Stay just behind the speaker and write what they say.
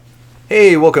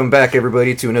Hey, welcome back,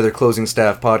 everybody, to another Closing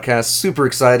Staff podcast. Super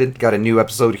excited. Got a new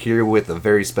episode here with a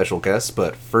very special guest.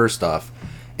 But first off,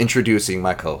 introducing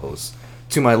my co-host.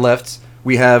 To my left,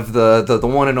 we have the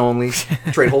one and only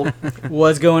Trey Holt.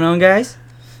 What's going on, guys?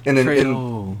 And then,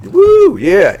 Trey-ho. woo,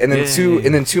 yeah. And then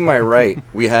Yay. to my right,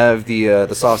 we have the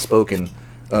soft-spoken,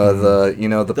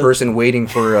 the person waiting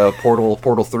for Portal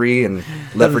 3 and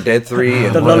Left 4 Dead 3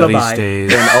 and The one of lullaby. these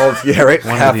days. and all of, yeah, right,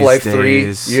 One of Half-Life these 3.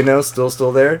 days.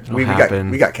 Still there. It'll We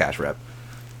happen. got Cash Rap.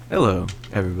 Hello,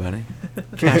 everybody.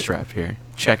 Cash Wrap here,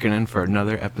 checking in for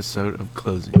another episode of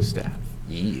Closing Staff.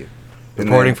 Yeah. And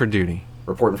Reporting then- for duty.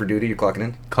 Reporting for duty. You clocking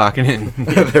in? Clocking in.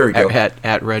 There we go.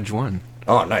 At Reg 1.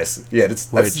 Oh, nice. Yeah,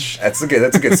 that's Which- a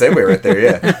good segue right there.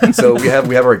 Yeah. So we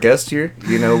have our guest here.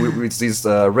 You know, it's these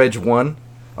Reg 1,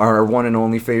 our one and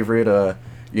only favorite. What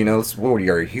are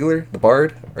you? Are you a healer? The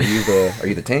bard? Are you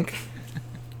the tank?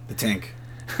 The tank.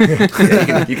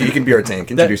 Yeah, you can be our tank.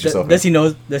 Introduce yourself. Does he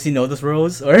know those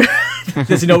roles, or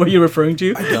does he know what you're referring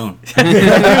to? I don't.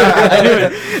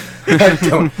 I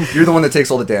don't. You're the one that takes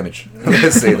all the damage.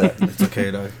 Let's say that. It's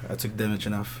okay, dog. I took damage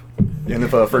enough. And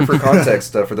if, for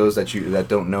context, for those that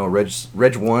don't know,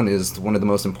 Reg 1 is one of the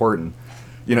most important,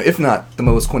 if not the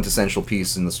most quintessential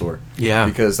piece in the store. Yeah.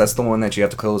 Because that's the one that you have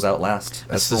to close out last.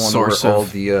 That's the the one source where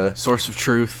of source of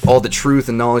truth. all the truth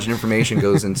and knowledge and information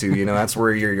goes into. That's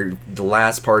where you're the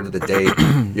last part of the day.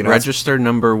 Register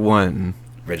number 1,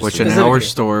 Register which in number our one.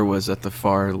 store was at the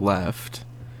far left.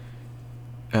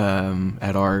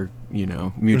 At our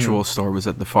mutual store was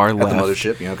at the far at left. the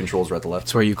mothership. Controls are at the left.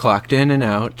 It's where you clocked in and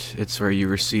out. It's where you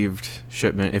received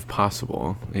shipment, if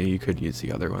possible. You could use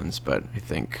the other ones, but I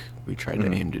think we tried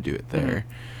to aim to do it there.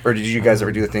 Or did you guys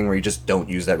ever do the thing where you just don't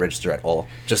use that register at all,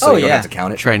 just so Oh, you don't yeah. have to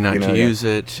count it? Try not to Yeah. use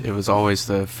it. It was always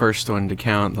the first one to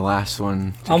count, the last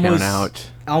one to count Almost- out.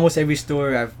 Almost every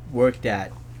store I've worked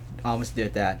at almost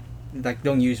did that. Like,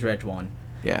 don't use Reg 1.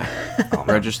 Yeah. Oh, man.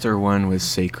 Register 1 was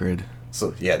sacred.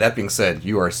 So yeah, that being said,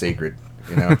 you are sacred.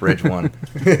 Reg 1.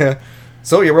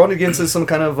 So yeah, we're going to get into some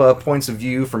kind of points of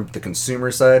view from the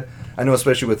consumer side. I know,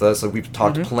 especially with us, like we've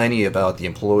talked plenty about the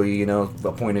employee, a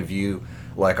point of view,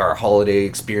 like our holiday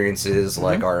experiences,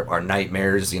 like our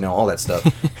nightmares, all that stuff.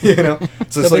 So,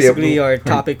 So basically, yeah, our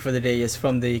topic for the day is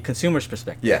from the consumer's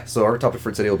perspective. yeah. So our topic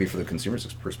for today will be for the consumer's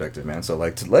perspective, man. So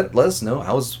like, to let us know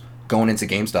how's going into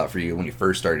GameStop for you when you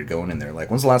first started going in there. Like,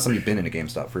 when's the last time you've been in a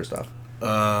GameStop? First off.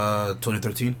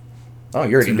 2013. Oh,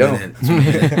 you already It's been a know. minute. It's been a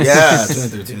minute. Yeah,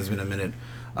 2013 has been a minute.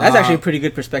 That's actually a pretty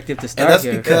good perspective to start And that's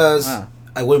here. because Wow.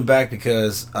 I went back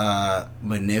because my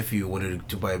nephew wanted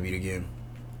to buy a video game,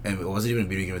 and it wasn't even a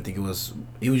video game. I think it was.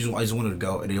 I just wanted to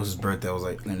go, and it was his birthday. I was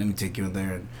like, let me take you in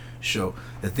there and show.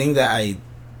 The thing that I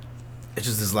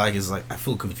just dislike is like I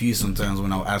feel confused sometimes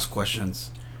when I'll ask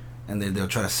questions, and they'll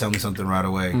try to sell me something right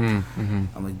away. Mm-hmm.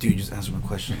 I'm like, dude, just answer my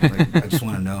question. Like, I just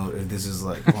want to know if this is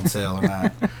like on sale or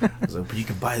not. I was like, but you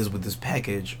can buy this with this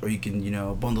package, or you can,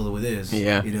 bundle it with this.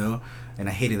 Yeah. And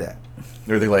I hated that.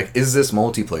 Or they're like, is this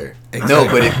multiplayer? Exactly.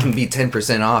 No, but it can be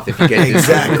 10% off if you get this.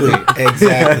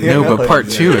 Exactly. No, but part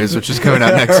 2 is, which is coming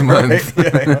out next month.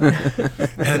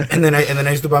 and then I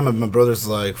used to buy my brothers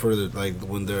like for the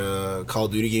when the Call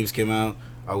of Duty games came out.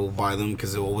 I will buy them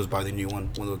because they'll always buy the new one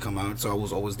when they would come out. So I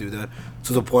will always do that.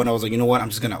 To the point I was like, you know what? I'm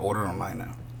just gonna order online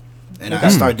now. And I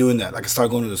started doing that. Like I started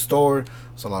going to the store.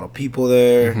 There's a lot of people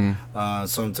there.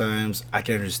 Sometimes I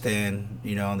can understand,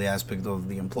 the aspect of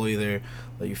the employee there,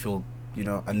 that you feel,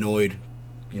 annoyed,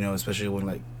 especially when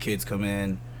like kids come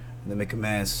in and they make a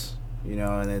mess,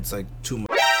 and it's like too much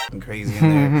and crazy in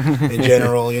there. In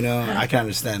general, I can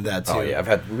understand that too. Oh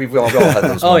yeah, we've all had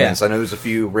those Oh, yeah. moments. I know there's a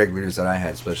few regulars that I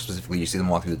had, specifically you see them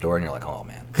walk through the door and you're like, oh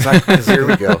man, because here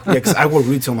we go. Yeah, because I work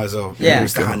retail myself. Yeah. You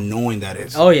understand how annoying that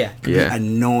is. Oh, yeah. Yeah.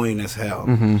 Annoying as hell.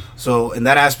 So in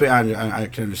that aspect, I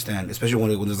can understand, especially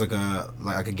when there's like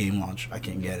a game launch, I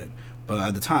can't get it. But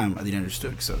at the time, I didn't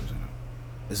understand. So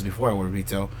this is before I worked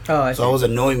retail. Oh, I So see. it was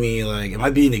annoying me. Like, am I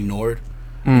being ignored?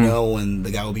 When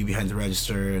the guy will be behind the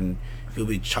register and he'll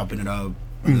be chopping it up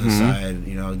on the other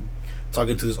side.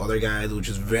 Talking to this other guy, which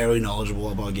is very knowledgeable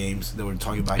about games. They were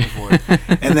talking back and forth,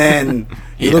 and then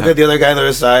you look Yeah. at the other guy on the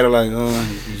other side. I'm like, oh,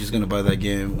 he's just gonna buy that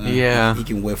game. Yeah. he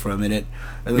can wait for a minute.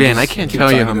 And then Man, I just can't keep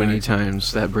tell you talking how to many him.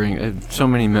 times that bring so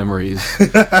many memories.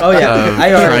 Oh, yeah. of I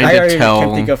trying to already tell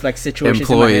can think of like situations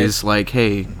in my head. employees like,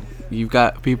 hey, you've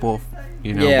got people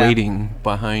Yeah. waiting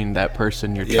behind that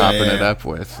person you're Yeah, chopping yeah. it up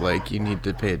with. Like, you need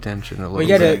to pay attention a little Well,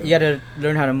 you bit. gotta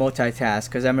learn how to multitask.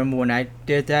 Because I remember when I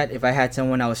did that, if I had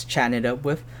someone I was chatting it up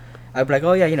with, I'd be like,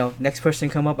 oh yeah, next person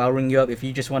come up, I'll ring you up. If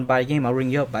you just want to buy a game, I'll ring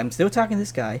you up. But I'm still talking to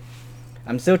this guy.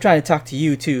 I'm still trying to talk to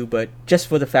you too, but just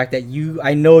for the fact that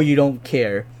I know you don't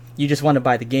care. You just want to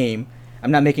buy the game.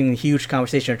 I'm not making a huge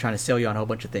conversation or trying to sell you on a whole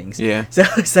bunch of things. Yeah. So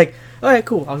it's like, all right,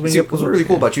 cool. I'll ring See, you up. what's really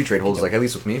cool about you trade holders, like at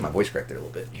least with me, my voice cracked there a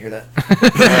little bit. You hear that?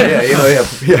 Yeah, you know,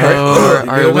 yeah. Oh,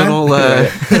 our You know, little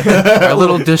our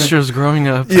little distro's growing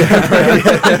up.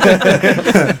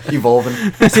 Evolving.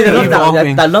 See, the lump,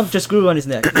 Evolving. that lump just grew on his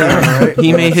neck.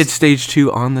 He may hit stage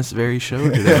 2 on this very show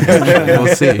today.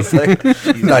 We'll see. It's like,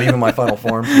 he's not even my final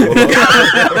form.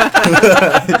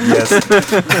 Yes.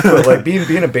 But like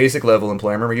being a basic level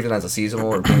employee, I remember even as a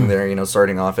seasonal or being there, you know,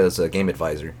 starting off as a game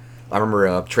advisor. I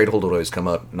remember trade hold would always come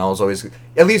up, and I was always,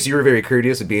 at least you were very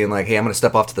courteous of being like, hey, I'm going to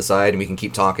step off to the side and we can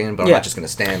keep talking, but I'm Yeah. not just going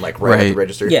to stand like right at the Right.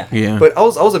 register. Yeah. Yeah. But I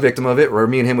was a victim of it, where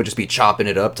me and him would just be chopping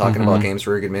it up, talking about games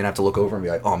for a good minute. I have to look over and be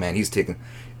like, oh man, he's taking,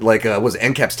 like, was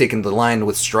NCAP's taking the line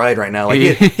with stride right now. Like,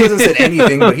 he hasn't said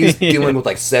anything, but he's dealing with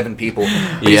like 7 people.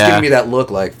 But he's Yeah. giving me that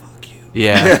look like,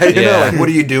 Yeah. you know, like, what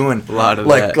are you doing? A lot of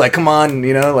like, that. Like, come on,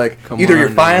 you know, like, Come either you're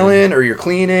on, filing or you're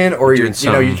cleaning or you're, Doing you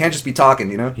know, you something. can't just be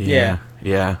talking, you know. Yeah.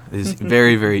 Yeah. It's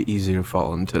very, very easy to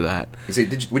fall into that. You see,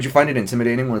 would you find it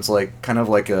intimidating when it's like kind of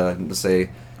like let's say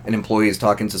an employee is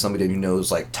talking to somebody who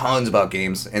knows like tons about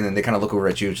games, and then they kind of look over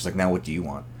at you and just like, now what do you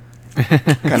want? Kind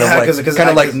Yeah, of 'cause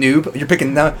like I- noob. You're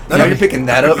picking that. No, Now no. you're picking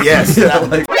that up. Yes.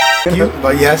 Like, you,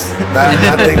 but yes,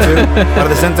 that thing too. But at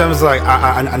the same time, it's like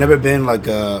I never been like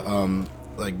a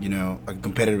like, you know, a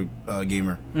competitive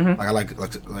gamer. Like I like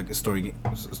a story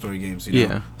games. You know?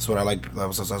 Yeah. That's what I like.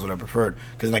 That's what I preferred,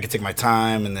 because I can take my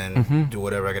time and then do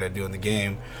whatever I gotta do in the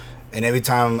game. And every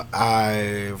time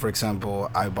for example,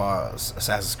 I bought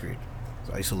Assassin's Creed,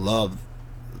 so I used to love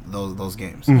those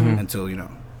games until, you know,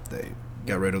 they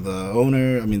got rid of the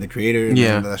owner. I mean, the creator. And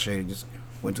Yeah. then that shit just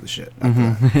went to the shit.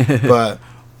 after that. But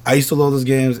I used to love those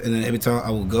games, and then every time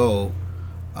I would go,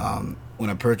 when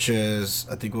I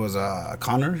purchased, I think it was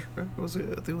Connor. Was it?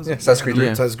 I think it was Assassin's Creed 3.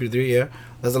 Assassin's Creed 3. Yeah,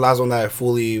 that's the last one that I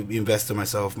fully invested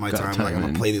myself, my Got time. time Like, I'm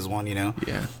gonna in. play this one, you know.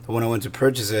 Yeah. But when I went to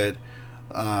purchase it,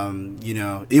 you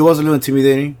know, it was a little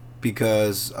intimidating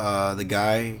because the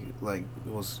guy, like,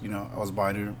 it was, you know, I was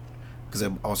buying it because I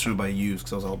was trying to buy used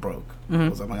because I was all broke. I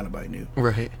was like, I'm not gonna buy new.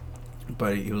 Right.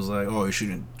 But he was like, "Oh, you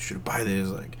shouldn't buy this.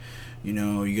 Like, you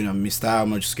know, you're gonna miss out. I'm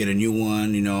gonna just get a new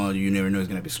one. You know, you never know it's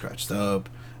gonna be scratched up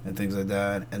and things like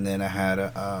that." And then I had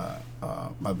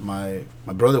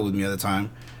my brother with me at the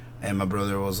time, and my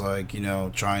brother was like, you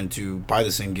know, trying to buy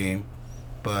the same game,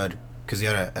 but because he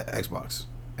had a Xbox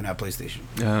and a PlayStation.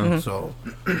 So,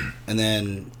 and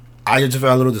then I just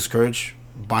felt a little discouraged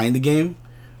buying the game.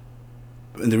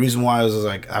 And the reason why was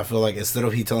like, I feel like instead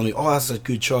of he telling me, "Oh, that's a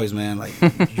good choice, man," like,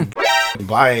 you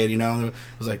buy it, you know, it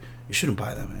was like, you shouldn't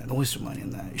buy that, man. Don't waste your money on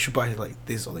that. You should buy like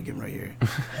this other game right here.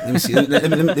 Let me see.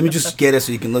 Let me just get it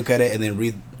so you can look at it and then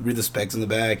read the specs in the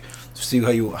back to see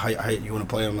how you want to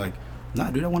play. I'm like, nah,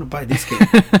 dude, I want to buy this game.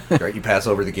 right, you pass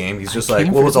over the game. He's just I like,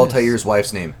 came what for was this. Altair's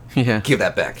wife's name? Yeah. Give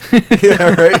that back.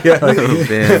 Yeah, right. Yeah. Oh,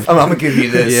 man. I'm gonna give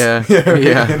you this. Yeah.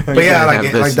 Yeah. But yeah, Have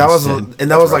like this that was, instead.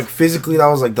 and that was like physically, that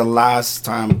was like the last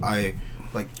time I,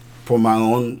 like, for my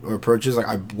own or purchase, like,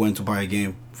 I went to buy a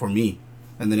game for me,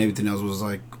 and then everything else was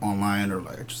like online or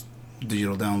like just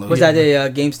digital download. Was that a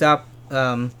GameStop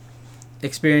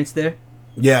experience there?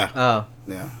 Yeah, Oh,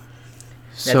 yeah.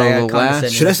 So I got the last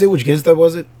condescending. Should I say which GameStop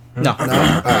was it? no. No. All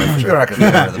right, We're not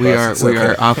gonna go under the we bus. are It's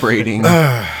okay. operating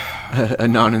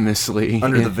anonymously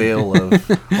Under the veil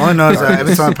of. All I know is that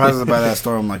every time I pass by that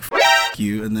store, I'm like, "F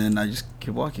you," and then I just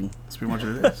keep walking. That's pretty much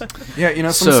what it is. Yeah, you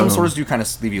know, some So- stores do kind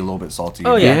of leave you a little bit salty.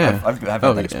 Oh, yeah. I've had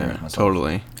Oh, that experience yeah, myself.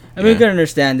 totally. I mean, we Yeah. can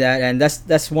understand that, and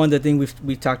that's one of the things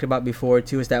we've talked about before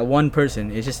too. Is that one person?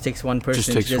 It just takes one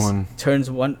person. takes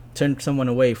one. turn someone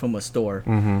away from a store.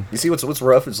 Mm-hmm. You see, what's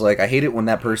rough is like I hate it when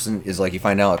that person is like you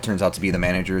find out it turns out to be the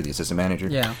manager, the assistant manager.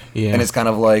 Yeah. Yeah. And it's kind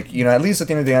of like, you know, at least at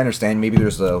the end of the day, I understand maybe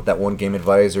there's that one game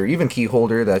advisor, even key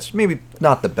holder that's maybe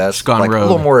not the best, It's gone like rogue. a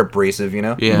little more abrasive, you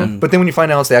know. Yeah. But then when you find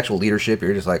out it's the actual leadership,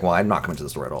 you're just like, well, I'm not coming to the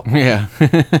store at all. Yeah.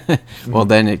 Well,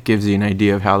 then it gives you an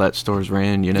idea of how that store's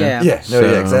ran, you know? Yeah. Yeah, no,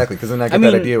 So- yeah, exactly. Because then I get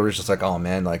mean- that idea where it's just like, oh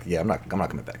man, like, yeah, I'm not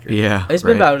coming back here. Yeah. It's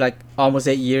been right. about like almost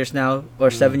 8 years now, or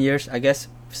 7 years, I guess,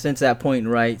 since that point,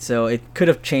 right? So it could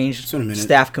have changed It's been a minute.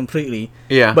 staff completely.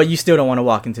 Yeah. But you still don't want to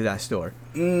walk into that store.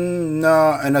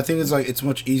 No, and I think it's like it's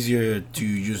much easier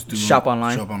to just do Shop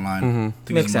online? Shop online. Mhm. I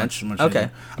think Makes it's sense. Much Okay.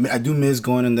 easier. I mean, I do miss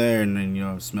going in there and then, you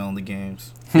know, smelling the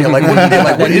games. Yeah, like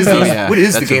what is Oh, the, yeah. what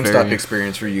is the That's a GameStop very-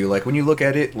 experience for you? Like when you look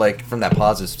at it, like from that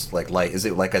positive like light, is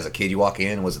it like as a kid you walk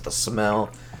in? Was it the smell?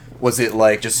 Was it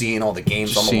like just seeing all the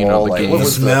games Just on the seeing wall? all the Like games. what The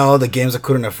was smell, the games I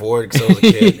couldn't afford because I was a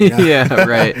kid. You know? Yeah,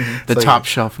 right. The It's like, top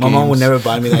shelf My mom would games. never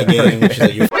buy me that game. She's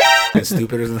like, "You're f***ing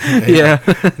stupid" or something. Yeah.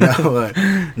 No, but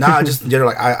I just, you know,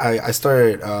 like I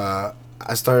started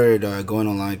I started going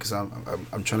online because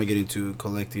I'm trying to get into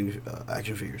collecting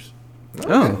action figures.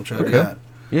 Oh, I'm trying to do okay. that.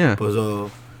 Yeah. But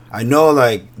I know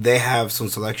like they have some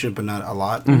selection, but not a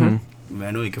lot. Mhm. I mean,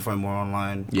 I know you can find more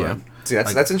online. Yeah. but, See,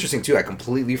 like, that's interesting too. I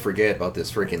completely forget about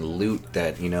this freaking loot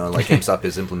that like GameStop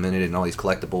has implemented in all these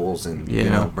collectibles and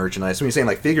Yeah. merchandise. When you're saying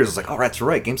like figures, it's like, oh, that's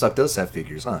right. GameStop does have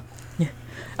figures, huh?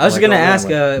 I was Like, gonna oh, yeah,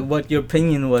 ask what your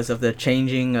opinion was of the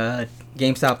changing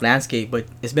GameStop landscape, but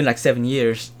it's been like 7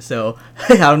 years, so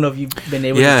I don't know if you've been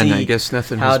able Yeah, to and see I guess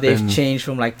nothing how has they've been. changed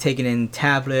from like taking in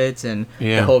tablets and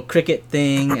Yeah. the whole cricket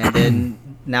thing, and then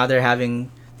now they're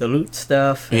having the loot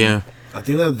stuff. and- Yeah. I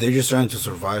think that they're just trying to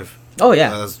survive. Oh yeah.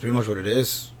 That's pretty much what it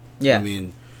is. Yeah. I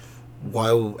mean,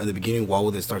 in the beginning, why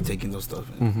would they start taking those stuff?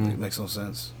 Mhm. It makes no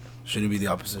sense. Shouldn't it be the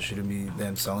opposite? Shouldn't it be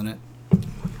them selling it?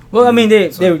 Well, I mean, they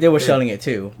were yeah. selling it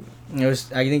too. It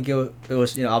was, I think it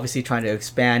was obviously trying to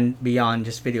expand beyond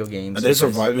just video games. Are they because-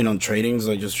 surviving on tradings,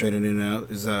 like just trading in and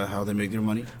out? Is that how they make their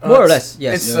money? More or It's- less,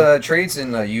 yes. It's Yeah. trades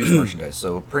in used merchandise.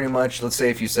 So pretty much, let's say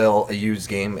if you sell a used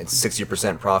game, it's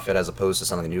 60% profit as opposed to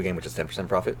selling a new game, which is 10%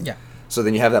 profit. Yeah. So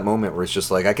then you have that moment where it's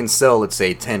just like I can sell, let's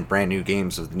say, 10 brand new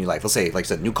games of the new life. Let's say, like I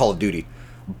said, new Call of Duty,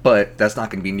 but that's not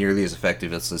going to be nearly as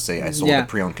effective as let's say I sold Yeah. a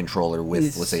pre-owned controller with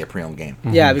It's- let's say a pre-owned game.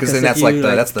 Yeah, Because because then if that's like you,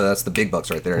 the that's the big bucks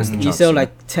right there. Is the you chunks, sell you know?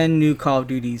 like 10 new Call of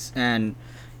Duties, and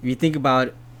if you think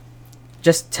about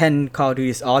just 10 Call of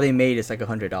Duties, all they made is like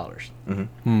 $100.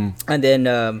 Hmm. And then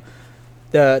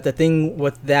the thing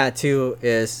with that too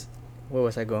is, where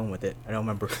was I going with it? I don't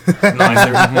remember. I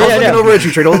was looking yeah. over at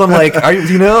you, Trade. Hold on, like, are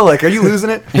you losing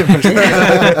it?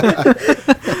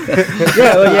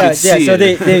 Yeah, well, yeah. see So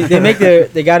it. they make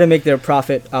they got to make their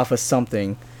profit off of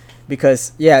something,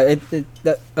 because now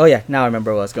I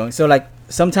remember where I was going. So like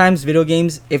sometimes video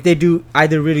games, if they do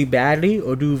either really badly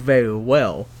or do very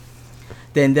well,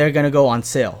 then they're gonna go on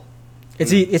sale.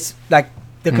 It's like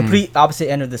the complete opposite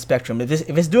end of the spectrum. If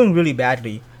it's doing really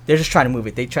badly, they're just trying to move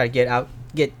it. They try to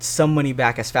get some money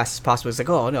back as fast as possible. It's like,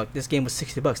 oh no, this game was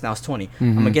 $60, now it's 20.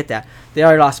 I'm gonna get that. They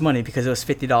already lost money because it was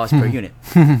 $50 per unit.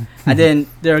 And then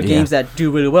there are Yeah. games that do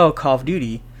really well, Call of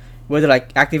Duty, where they're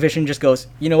like Activision just goes,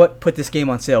 you know what, put this game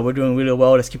on sale. We're doing really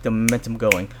well. Let's keep the momentum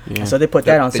going. Yeah. And so they put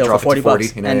that on They sale drop for it to 40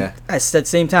 bucks. 40, you know, and yeah. at the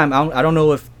same time, I don't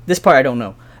know if this part I don't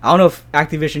know. I don't know if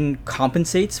Activision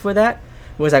compensates for that.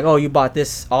 It was like, oh, you bought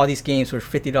all these games for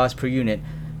 $50 per unit,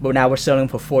 but now we're selling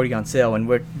for 40 on sale, and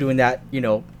we're doing that,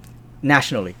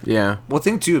 nationally. Yeah. Well,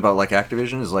 thing too about like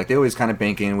Activision is like they always kind of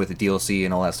bank in with the DLC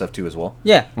and all that stuff too as well.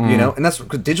 Yeah. You know, and that's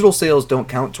because digital sales don't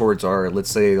count towards our, let's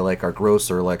say, like our gross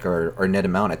or like our net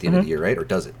amount at the end of the year, right? Or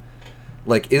does it?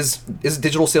 Like, is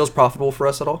digital sales profitable for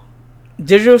us at all?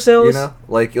 Digital sales. You know,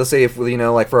 like let's say if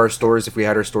like for our stores, if we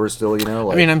had our stores still, like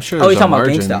I mean, I'm sure Oh, there's you're a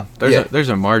talking about margin. GameStop. There's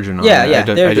a margin on Yeah, it. yeah, I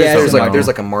just there's don't there's know.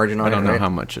 like a margin on I it. don't know right? how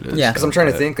much it is. Yeah. Because I'm trying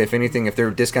to but- think, if anything, if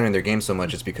they're discounting their game so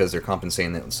much, it's because they're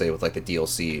compensating it, let's say, with like the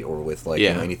DLC or with like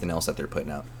Yeah. anything else that they're putting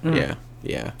out. Yeah.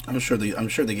 Yeah. I'm sure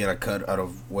they get a cut out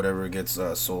of whatever gets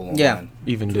sold online. Yeah.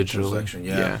 Even To the digitally. section,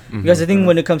 yeah. Mhm. Because the thing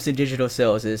when it comes to digital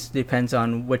sales is depends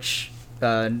on which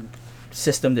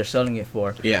system they're selling it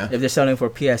for. Yeah. If they're selling for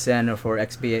PSN or for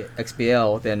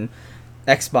XBL, then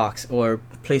Xbox or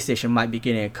PlayStation might be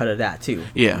getting a cut of that too.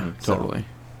 Yeah. So- Totally.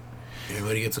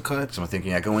 Everybody gets a cut. So I'm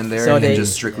thinking, I go in there So and they-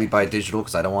 just strictly buy digital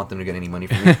because I don't want them to get any money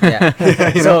from me. Yeah.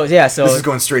 You So know? yeah, so This is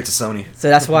going straight to Sony. so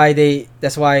that's why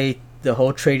the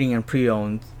whole trading and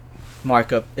pre-owned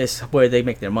markup is where they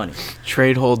make their money.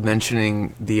 Tradehold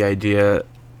mentioning the idea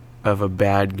of a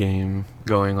bad game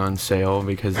going on sale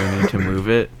because they need to move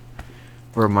it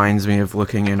reminds me of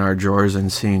looking in our drawers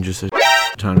and seeing just a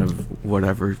ton of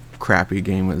whatever crappy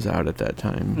game was out at that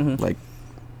time. Mhm. Like,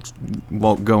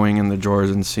 going in the drawers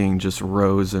and seeing just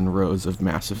rows and rows of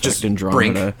Mass Effect Just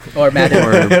Andromeda Or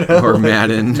Madden. or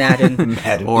Madden Madden.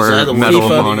 Madden. or Is that the Medal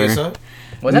of FIFA? Honor.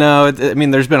 Was that? No, I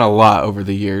mean, there's been a lot over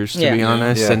the years, to Yeah. be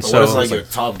honest. Yeah. And But so, what is like your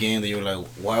top game that you were like,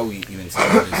 why are we even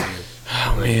selling this here?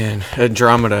 oh man,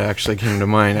 Andromeda actually came to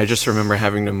mind. I just remember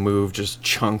having to move just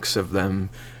chunks of them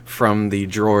from the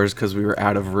drawers because we were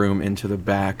out of room into the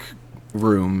back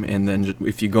room. And then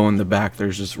if you go in the back,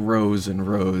 there's just rows and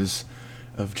rows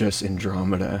of just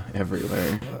Andromeda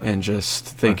everywhere. And just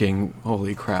thinking,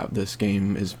 holy crap, this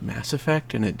game is Mass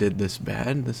Effect and it did this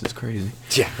bad? This is crazy.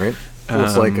 Yeah, right. Well,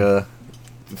 it's like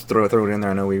throw it in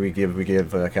there. I know we give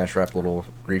Cash Wrap a little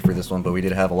grief for this one, but we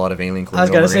did have a lot of Alien I was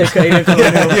Colonial gonna say it's Marine.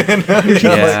 Alien Colonial.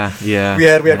 Yeah, yeah.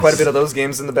 We had quite a yes. bit of those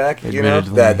games in the back. You know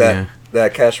Admittedly,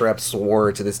 that Cash Wrap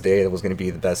swore to this day that was going to be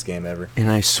the best game ever. And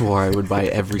I swore I would buy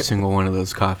every single one of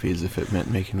those copies if it meant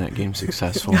making that game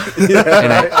successful.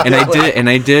 and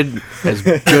I did as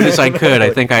good as I could. I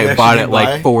think I You bought actually it like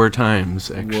buy? 4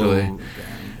 times actually. Whoa,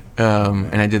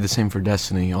 And I did the same for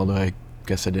Destiny, although I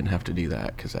guess I didn't have to do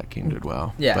that because that game did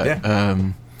well. Yeah.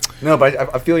 But, No, but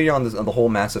I feel you on the whole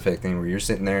Mass Effect thing where you're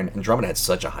sitting there and Andromeda had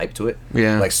such a hype to it.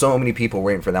 Yeah. Like so many people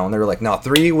waiting for that one. They were like, no,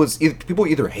 3 was people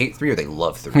either hate 3 or they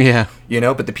love 3. Yeah. You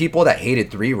know, but the people that hated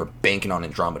 3 were banking on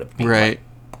Andromeda being Right.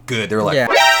 like, good. They were like, Yeah.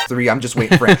 3, I'm just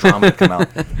waiting for Andromeda to come out.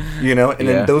 You know, and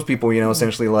Yeah. then those people, you know,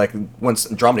 essentially like once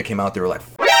Andromeda came out, they were like,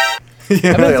 you know,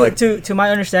 I mean, they're like, to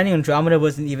my understanding, Andromeda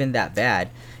wasn't even that bad.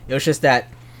 It was just that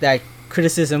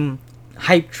criticism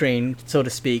hype train, so to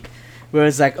speak, where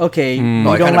it's like, okay, Oh, we it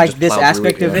don't kind of like just this plowed through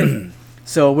aspect it, of yeah. it,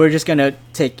 so we're just gonna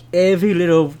take every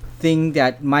little thing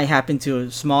that might happen to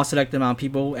a small select amount of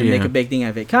people and make Yeah. a big thing out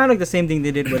of it. Kind of like the same thing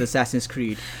they did with Assassin's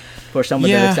Creed for some of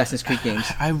the Assassin's Creed games.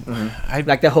 I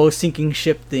Like the whole sinking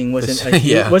ship thing wasn't This-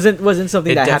 yeah. wasn't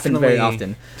something It that happened very definitely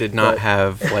often. Did not But-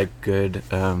 have like good,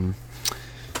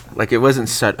 like it wasn't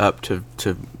set up to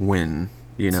win.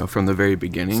 You know, from the very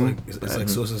beginning. It's like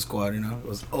Suicide Squad, you know. It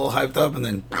was all hyped up and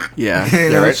then Yeah,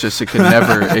 Yeah, right. it's just it can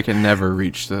never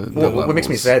reach the. Well, what makes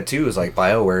me levels. sad too is like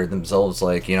BioWare themselves.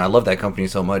 Like, you know, I love that company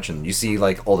so much, and you see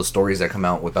like all the stories that come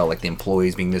out about like the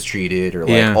employees being mistreated, or like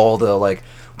Yeah. all the like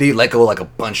they let go like a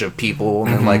bunch of people,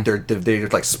 and then like they're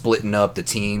like splitting up the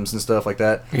teams and stuff like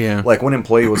that. Yeah. Like one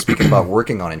employee was speaking about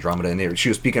working on Andromeda, and she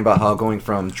was speaking about how going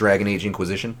from Dragon Age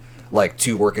Inquisition like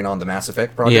to working on the Mass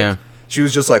Effect project. Yeah. She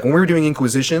was just like, when we were doing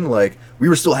Inquisition, like, we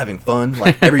were still having fun.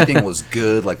 Like, everything was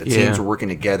good. Like, the teams Yeah. were working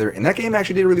together. And that game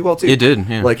actually did really well, too. It did,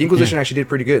 yeah. Like, Inquisition Yeah. actually did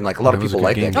pretty good. And, like, a lot of It was a people good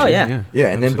liked game, that. Oh, too, yeah. Yeah,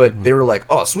 and then, but they were like,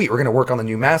 oh, sweet, we're going to work on the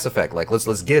new Mass Effect. Like,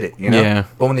 let's get it, you know? Yeah.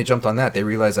 But when they jumped on that, they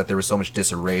realized that there was so much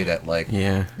disarray that, like,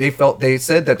 Yeah. they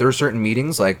said that there were certain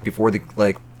meetings, like, before the,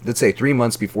 like, let's say 3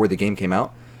 months before the game came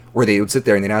out, where they would sit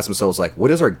there and they'd ask themselves, like,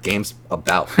 what is our games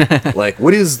about? Like,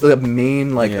 what is the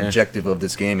main, like, Yeah. objective of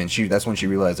this game? And that's when she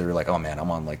realized they were like, oh, man,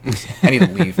 I'm on, like, this. I need to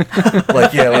leave.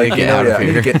 Like, yeah, like, you know, out of I need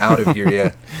to here. get out of here,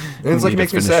 yeah. And it's, like, need to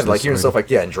makes me finish sad. Like, this hearing story. stuff like,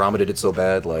 yeah, Andromeda did so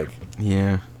bad, like,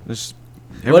 Yeah, just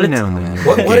Well, every it's- now and then.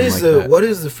 what a what game is like the that. what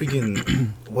is the freaking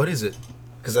what is it?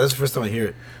 Because that's the first time I hear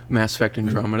it. Mass Effect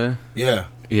Andromeda? Yeah.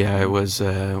 Yeah, it was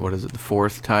what is it, the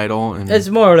 4th title and It's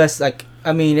more or less like,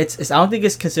 I mean, it's I don't think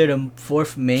it's considered a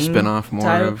fourth main spin-off more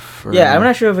title. of. or- Yeah, I'm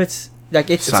not sure if it's like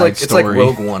it's Side it's like story.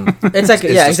 Rogue One. it's like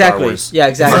It's yeah, the Star exactly. Wars. Yeah,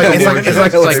 It's like, exactly. it's like, it's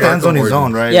like, It's like it stands on its Arkham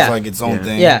own, right? Yeah. It's like its own Yeah.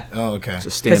 thing. Yeah. Oh, okay.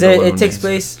 It's a Because standalone. it takes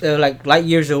place like light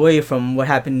years away from what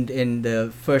happened in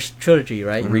the first trilogy,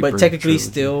 right? Reaper but technically trilogy.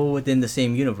 still within the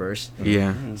same universe.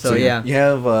 Yeah. So yeah, You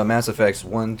have Mass Effects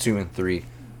 1, 2, and 3,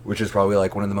 which is probably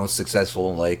like one of the most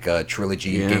successful like trilogy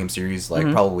Yeah. game series like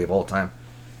Mhm. probably of all time.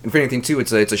 And for anything too,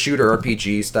 it's a shooter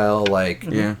RPG style like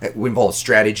Yeah. it involves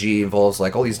strategy, involves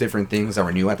like all these different things that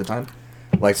were new at the time.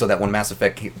 Like so that when Mass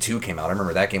Effect 2 came out, I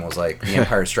remember that game was like the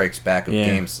Empire Strikes Back of Yeah.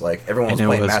 games. Like everyone was And it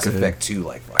playing was Mass good. Effect 2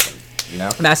 like fucking, you know.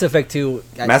 Mass Effect 2.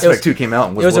 Mass it was- Effect 2 came out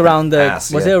and was It was whooping around the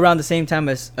ass, was yeah. it around the same time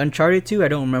as Uncharted 2? I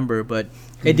don't remember, but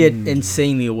it did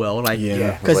insanely well. Like Yeah.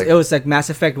 Yeah. because it was like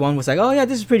Mass Effect 1 was like, oh yeah,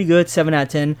 this is pretty good, 7 out of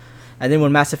 10. And then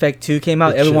when Mass Effect 2 came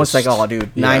out, It everyone's like, just- oh dude,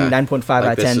 yeah. 9.5 Like,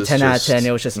 out of 10, this is 10 out of just- 10.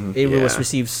 It was just it was yeah.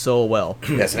 received so well.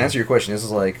 Yes, and answer your question, this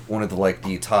is like one of the like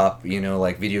the top, you know,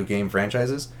 like video game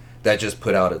franchises that just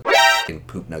put out a fucking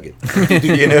poop nugget.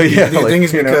 You know, yeah. The like, thing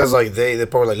is you know. because like they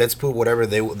probably like let's put whatever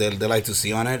they like to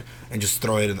see on it and just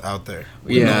throw it out there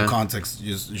with Yeah. no context.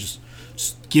 Just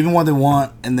give them what they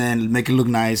want and then make it look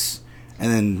nice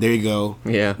and then there you go.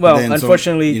 Yeah. Well, then, so,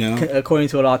 unfortunately, you know? according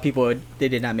to a lot of people, they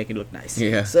did not make it look nice.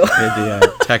 Yeah. So yeah.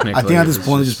 Technically. I think at it this was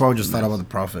point they just probably just thought about the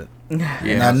profit.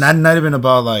 Yeah. Not even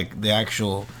about like the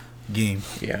actual game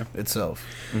Yeah. itself.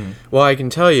 Well, I can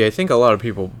tell you, I think a lot of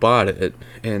people bought it,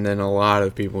 and then a lot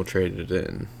of people traded it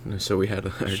in. So we had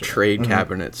our trade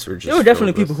cabinets were just. there were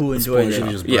definitely filled people who It's enjoyed bullshit, it.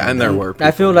 you just Yeah, burn and it there down. were.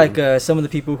 I feel people like who- some of the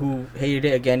people who hated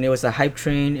it, again, it was a hype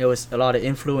train. It was a lot of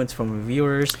influence from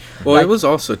reviewers. Well, like- it was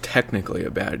also technically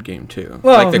a bad game too.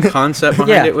 Well, like the concept behind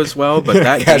yeah. it was well, but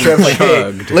that Cash game Rap's like, hey,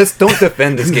 chugged. let's don't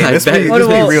defend this game. I Let's bet- be, Well,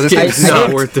 let's be real. This I- game's I not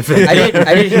did- worth defending.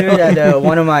 I did hear that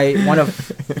one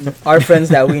of our friends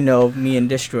that we know, me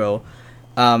and Distro,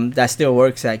 that still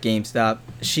works at GameStop,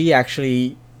 she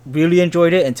actually really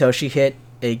enjoyed it until she hit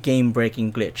a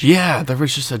game-breaking glitch. Yeah, there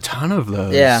was just a ton of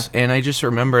those. Yeah. And I just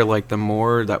remember, like, the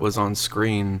more that was on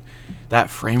screen, that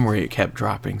frame rate kept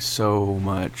dropping so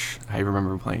much. I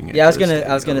remember playing it. Yeah, I was to this gonna day,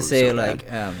 I was it gonna say so like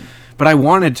bad. But I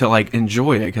wanted to, like,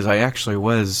 enjoy it because I actually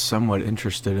was somewhat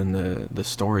interested in the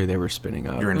story they were spinning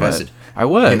up. You were But invested. I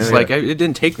was. You know, like, yeah. it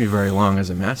didn't take me very long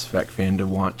as a Mass Effect fan to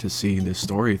want to see the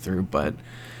story through, but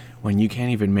when you can't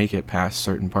even make it past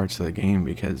certain parts of the game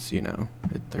because, you know,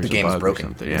 there's The game a is bug broken. or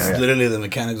something. It's Yeah. literally the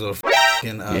mechanics of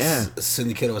f***ing Yeah.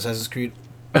 Syndicate of Assassin's Creed.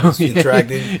 Oh,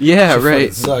 interacting. Yeah, Shit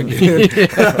right. fucking sucked, dude.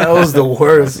 That was the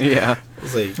worst. Yeah.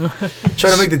 It's like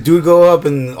trying to make the dude go up,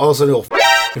 and all of a sudden he'll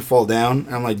f***ing fall down.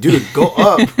 And I'm like, dude, go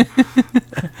up.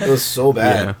 It was so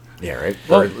bad. Yeah, right.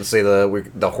 Well- Or let's say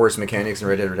the horse mechanics in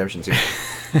Red Dead Redemption 2.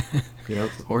 You know,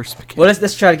 Horse mechanic. Well,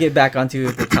 let's try to get back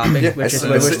onto the topic, Yeah, which is I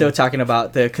what see. we're still talking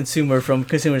about the consumer from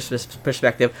consumer's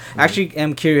perspective. Actually,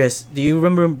 I'm curious. Do you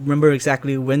remember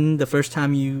exactly when the first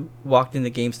time you walked into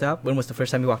GameStop? When was the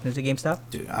first time you walked into GameStop?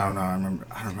 Dude, I don't know.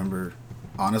 I don't remember.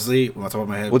 Honestly, on top of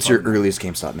my head. what's your probably- earliest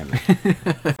GameStop memory?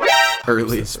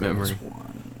 Earliest memory.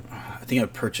 I think I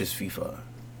purchased FIFA.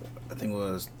 I think it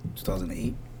was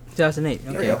 2008. 2008.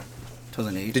 There you Okay. go.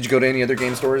 2008. Did you go to any other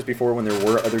game stores before when there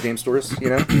were other game stores? You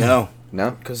know, No,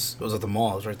 no. because it was at the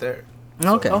mall. It was right there.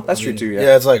 Okay. Oh, that's I true mean, too. Yeah,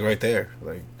 Yeah. it's like right there.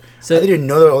 Like So I didn't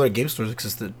know that other game stores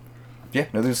existed. Yeah.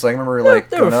 No, there's like I remember There- like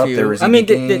there were growing a up, few. there was. I mean, EB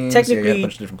they Games, yeah, you had technically- a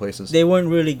bunch of different places. they weren't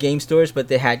really game stores, but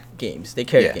they had games. They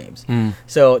carried Yeah. games. Mm.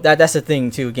 So that's the thing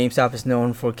too. GameStop is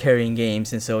known for carrying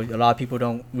games, and so a lot of people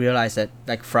don't realize that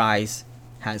like Fry's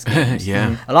has games.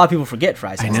 Yeah. A lot of people forget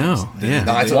Fry's I has games. know. Yeah.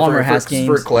 No, I tell Walmart for, has for, games.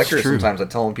 for collectors. It's true. Sometimes I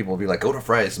tell people, be like, go to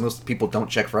Fry's. Most people don't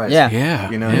check Fry's. Yeah.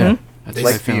 Yeah. You know, yeah. yeah. That's They what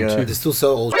I like the, found uh, They too. still sell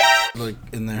old like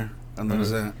in there. I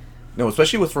noticed that. No,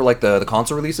 especially with for like the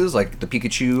console releases, like the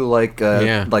Pikachu, like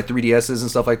Yeah. like 3DSs and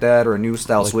stuff like that, or a new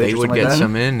style Like, Switch. they or would something get like that.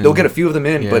 some in They'll and- get a few of them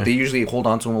in, yeah. but they usually hold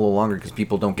on to them a little longer because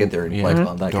people don't get there Yeah. like,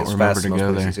 Mhm. like Don't as remember fast to as most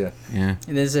go places. there. Yeah, Yeah.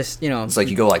 And there's this, it's like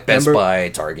you go like Best Remember- Buy,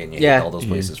 Target, and you Yeah. hit all those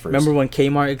places first. Remember when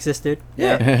Kmart existed?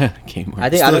 Kmart. I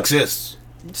think Still I don't, exists.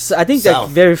 I think that South.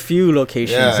 very few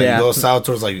locations. Yeah, Yeah. you go south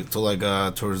towards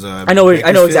towards. I know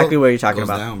Bakersfield, exactly where you're talking goes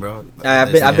about. Down, bro.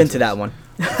 I've been to that one.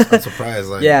 I'm surprised.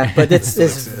 Like, Yeah, but it's still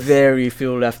it's exists. very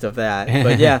few left of that.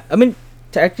 But yeah, I mean,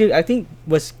 actually, I think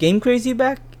was Game Crazy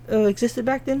existed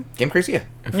back then? Game Crazy, yeah,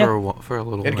 Yeah. For a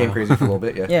little yeah, while. Game Crazy for a little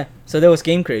bit, yeah. Yeah. So there was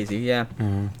Game Crazy. Yeah.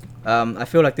 Mhm. I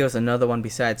feel like there was another one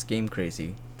besides Game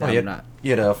Crazy. That Oh, I'm yeah. not.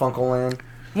 You had Funko Land.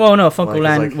 Well, no, Funko it's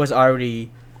Land like- was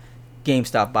already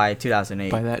GameStop by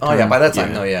 2008. By that Oh time. yeah, by that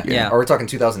time, no, yeah. Yeah. Are we talking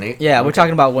 2008? Yeah, we're Okay.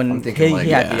 talking about when I'm he, thinking like,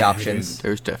 he had the yeah, options.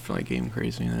 There's definitely Game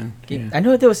Crazy then. I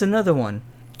know there was another one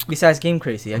besides Game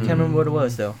Crazy. I can't remember what it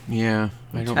was though. Yeah,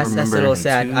 I don't That's a remember. little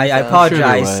sad. I 2000.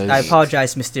 apologize. Sure there I was.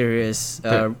 apologize, mysterious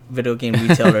video game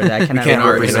retailer that I cannot in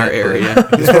our, remember. in our area.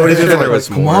 It's probably just There like, was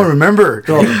come more. on, remember.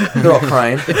 They're all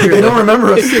crying. They don't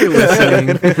remember us.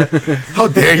 How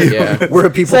dare you? Yeah. We're a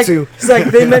It's people like, too. it's like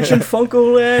they mentioned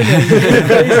Funko Land and Game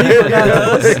Crazy, but not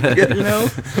us. You know?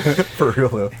 For real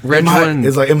though. Red one.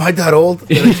 It's like, am I that old?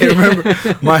 I can't remember.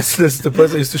 My sister, the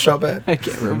place I used to shop at. I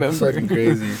can't remember. It's fucking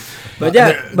crazy. But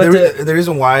yeah, the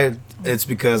reason why it's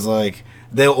because like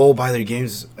they'll all buy their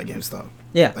games at GameStop.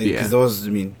 yeah. Like, Yeah. because those,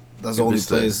 I mean, that's the It only was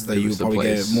the- place that it you was the probably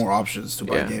place. get more options to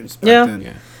buy Yeah. games. Back Yeah. Then.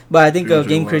 Yeah. But I think Usually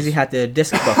Game was. Crazy had the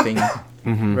disc buffing.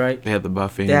 Mm-hmm. Right. They had the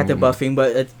buffing. They had the and- buffing,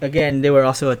 but again, they were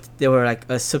also they were like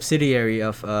a subsidiary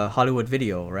of Hollywood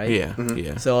Video, right? Yeah. Mhm.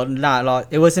 Yeah. So not a lot.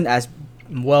 It wasn't as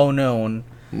well known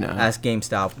No. as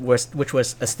GameStop, which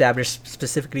was established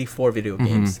specifically for video Mhm.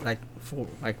 games,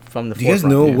 from the. Do you guys forefront.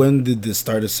 know yeah. when did they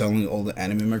started selling all the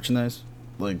anime merchandise?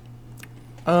 Like,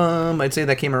 I'd say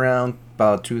that came around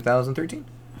about 2013,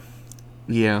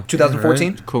 Yeah.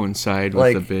 2014. Coincide with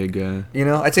Like- the big. You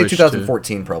know, I'd say Push to-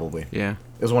 2014 probably. Yeah.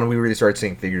 Is when we really started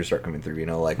seeing figures start coming through. You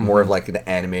know, like more of like the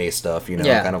anime stuff. You know,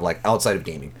 Yeah. kind of like outside of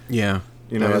gaming. Yeah.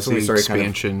 You know, That that's was when we the started kind of.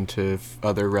 expansion to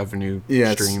other revenue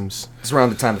Yeah, it's- streams. It's around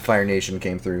the time the Fire Nation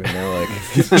came through. You know, like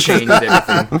Changed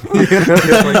everything.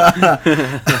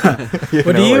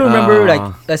 But do you remember,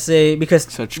 like, let's say, because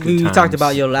Such good we talked times.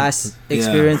 about your last Yeah.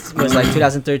 experience was like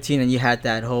 2013, and you had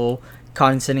that whole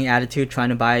condescending attitude trying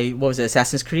to buy what was it,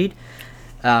 Assassin's Creed?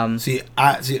 see,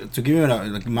 to give you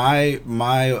an like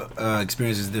my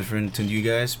experience is different to you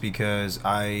guys because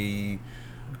I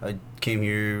came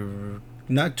here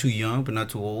not too young but not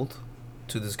too old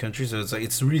to this country, so it's like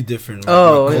it's really different. My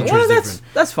Oh, culture well, is that's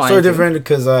different. that's fine. So too. different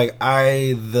because like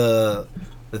the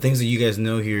things that you guys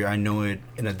know here, I know it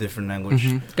in a different language.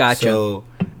 Mhm. Gotcha. So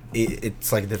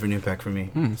it's like a different impact for me.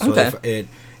 Hmm. So Okay.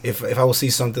 if I will see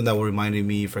something that will remind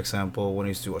me, for example, when I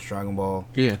used to watch Dragon Ball,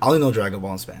 Yeah. I only know Dragon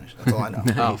Ball in Spanish. That's all I know.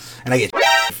 Oh. And I get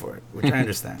for it, which I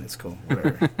understand. It's cool,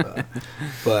 whatever.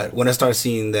 But when I started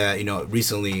seeing that,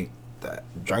 recently that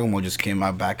Dragon Ball just came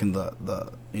out back in the up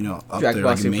Dragon there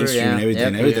Ball like Super, mainstream yeah. and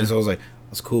everything, Yep. Yeah. So I was like,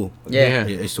 that's cool. Yeah. I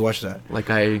used to watch that. Like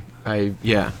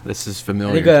yeah, this is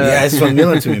familiar. think, to me. Yeah, it's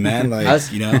familiar to me, man. Like I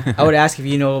was- you know. I would ask if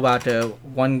you know about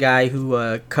one guy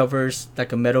who covers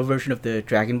like a metal version of the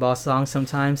Dragon Ball song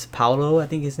sometimes. Paolo, I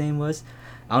think his name was.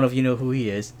 I don't know if you know who he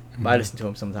is, but I listen to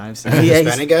him sometimes. The He's-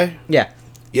 Hispanic guy. yeah,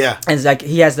 Yeah. and it's like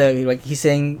he has he's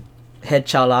saying Head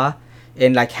Chala,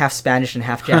 in like half Spanish and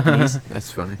half Japanese.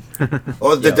 That's funny.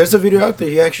 Oh, there's a video out there.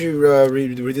 He actually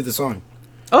redid the song.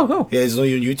 Oh, cool. Yeah, it's on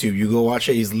YouTube. You go watch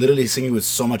it. He's literally singing with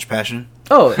so much passion.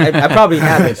 Oh, I probably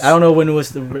have it. I don't know when it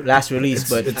was the last release,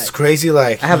 but It's crazy.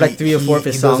 Like I have like 3 or 4 of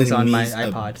his he doesn't songs on my miss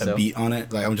iPod. A So beat on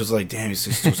it. Like I'm just like, damn, he's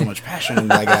just so much passion in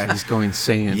that guy. He's going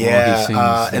Saiyan while he Yeah,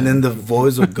 sings. and then the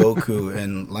voice of Goku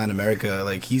in Latin America,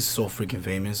 like he's so freaking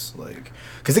famous. Like,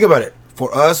 cause think about it.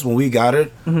 For us, when we got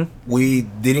it, we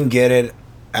didn't get it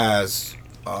as,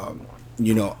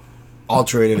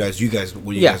 alterated as you guys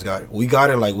when you guys got it. We got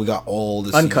it like we got all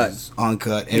the Uncut. seasons,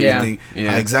 uncut, Yeah. everything.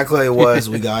 Yeah. Exactly how it was.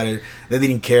 We got it. They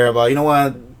didn't care about. You know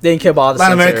what? they didn't care about all the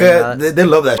Latin censoring America, and they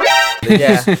love that.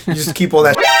 Yeah. You just keep all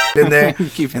that in there,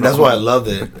 Keep and that's it why I all. loved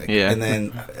it. Like, Yeah. And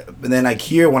then like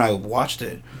here when I watched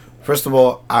it, first of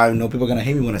all, I know people are gonna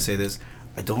hate me when I say this.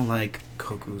 I don't like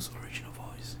Goku's original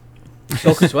voice.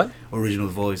 Goku's what? Original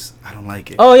voice. I don't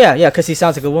like it. Oh yeah, because he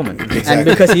sounds like a woman, and Exactly.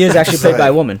 because he is actually played by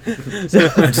a woman. So,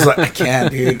 I'm just like I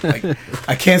can't, dude. Like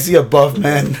I can't see a buff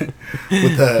man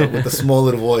with a small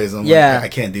little voice. I'm Yeah. like, I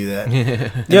can't do that. yeah,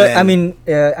 then- I mean,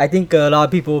 I think a lot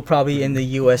of people probably in the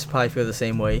U.S. probably feel the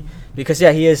same way because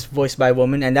he is voiced by a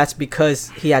woman, and that's because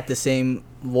he had the same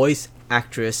voice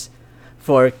actress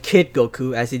for Kid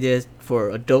Goku as he did for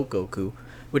adult Goku,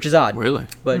 which is odd. Really?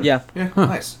 But yeah, Yeah,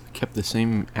 nice. Kept the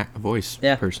same voice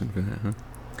Yeah. person for that, huh?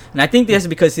 and I think that's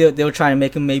because they were trying to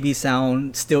make him maybe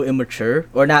sound still immature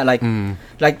or not like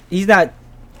like he's not.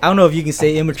 I don't know if you can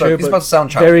say immature, He's but about to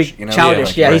sound very childish. You know?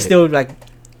 childish. Yeah, Yeah, like, he's right. still like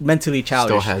mentally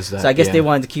childish. has that, So I guess yeah. they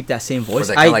wanted to keep that same Or voice.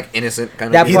 that kind of like innocent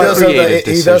kind that of. He part- does have Creative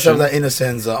that. He does decision. have that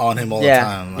innocence on him all the Yeah.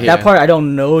 time. Like, Yeah. That part I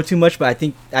don't know too much, but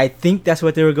I think that's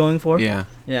what they were going for. Yeah,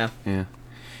 Yeah. yeah.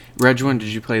 Regwin, did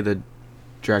you play the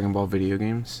Dragon Ball video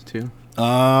games too?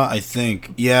 I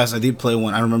think yes, I did play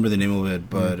one. I remember the name of it,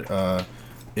 but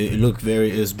it looked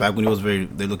very. It was back when it was very.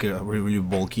 They look at really, really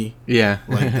bulky. Yeah,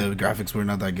 Like the graphics were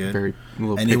not that good. very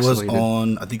little And it was pixelated.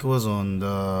 on. I think it was on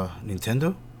the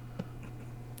Nintendo.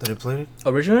 That I played it.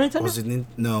 Original Nintendo? Was it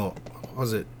no? What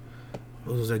was it?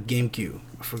 What was that? GameCube.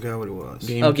 I forgot what it was.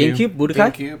 Oh, GameCube?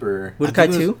 Budokai? GameCube or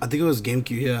Budokai 2? I think it was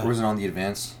GameCube. Yeah. or was it on the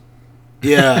Advance?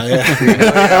 Yeah,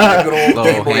 yeah. Good old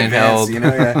Oh, Game Boy handheld. Advance, you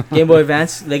know? Yeah, Game Boy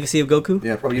Advance, Legacy of Goku?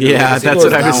 yeah, probably. Yeah, the that's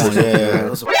what I That was one, saying. yeah, that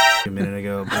was a minute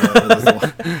ago. But that was the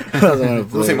one- that was the one I I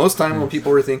was gonna say played. most time when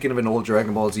people are thinking of an old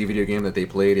Dragon Ball Z video game that they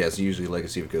played, yeah, it's usually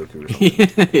Legacy of Goku or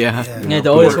something. yeah. Yeah, the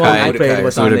oldest one I Budokai. played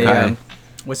was on Budokai.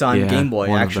 was on Yeah, Game Boy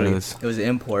one of actually. those. It was an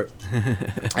import.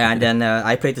 And then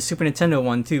I played the Super Nintendo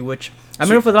one too, which I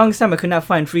remember for the longest time I could not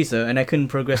find Frieza and I couldn't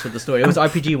progress with the story. It was an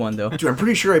RPG one though. Dude, I'm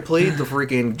pretty sure I played the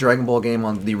freaking Dragon Ball game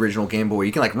on the original Game Boy.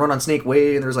 You can like run on Snake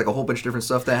Way, and there's like a whole bunch of different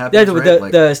stuff that happens. Yeah,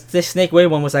 right? the Snake Way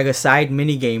one was like a side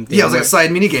mini game thing. Yeah, it was like a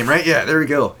side mini game, right? Yeah, there we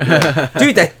go.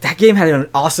 Dude, that game had an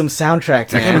awesome soundtrack.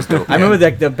 That game was dope. I remember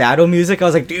like the battle music. I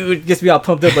was like, dude, it gets me all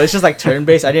pumped up, but it's just like turn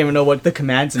based. I didn't even know what the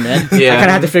commands meant. Yeah. I kind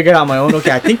of had to figure it out on my own. Okay,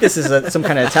 I think this is some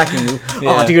kind of attacking move.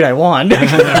 Yeah. Oh, dude, I won.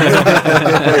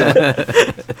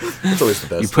 It's always the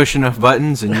best. You push enough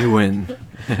buttons and you win.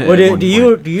 Well, At one do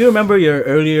you point. remember your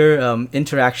earlier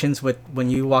interactions with when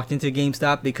you walked into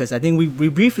GameStop? Because I think we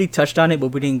briefly touched on it, but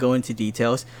we didn't go into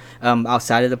details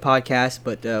outside of the podcast.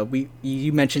 But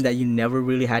you mentioned that you never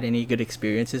really had any good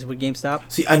experiences with GameStop.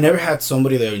 See, I never had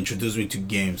somebody that introduced me to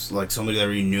games, like somebody that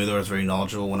really knew that was very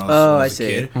knowledgeable when I was, Oh, when I I was a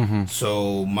see. kid.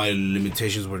 So my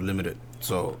limitations were limited.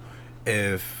 So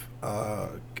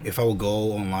if I would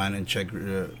go online and check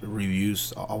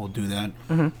reviews, I will do that.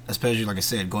 Especially, like I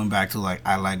said, going back to like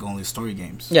I like only story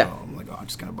games. Yeah. So I'm like, oh, I'm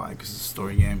just gonna buy it because it's a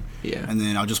story game. Yeah. And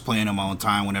then I'll just play it on my own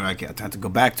time whenever I get time to go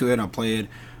back to it. I'll play it.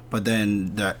 But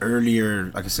then the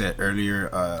earlier, like I said,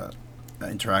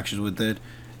 interactions with it,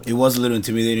 it was a little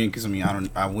intimidating because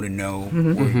I wouldn't know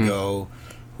where to go,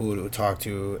 who to talk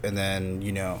to, and then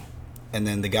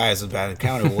the guys about the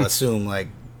counter will assume like,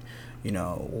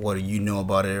 what do you know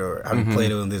about it, or have you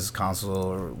played it on this console,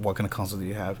 or what kind of console do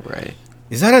you have? Right.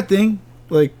 Is that a thing?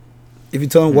 Like, if you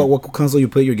tell them what console you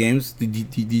play your games, did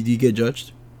you get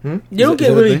judged? You don't Is that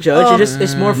get a really thing? judged.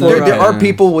 It's more for There are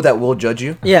people that will judge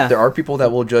you. Yeah. There are people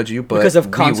that will judge you, but because of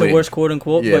we console wouldn't. wars, quote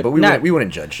unquote. Yeah, but we not,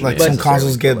 wouldn't judge. Like But- some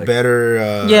consoles get Like-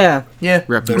 better. Yeah, Yeah,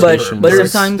 Reputation. but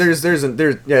there's sometimes-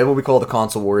 there's yeah what we call the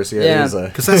console wars. Yeah, Yeah. there's a-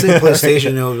 Because I say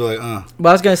PlayStation, it'll be like, But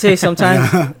I was gonna say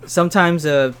sometimes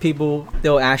people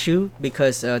they'll ask you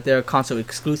because they're console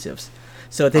exclusives,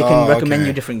 so they can Oh, recommend okay.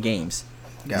 you different games.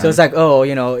 Yeah. So it's like, oh,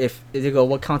 if they go,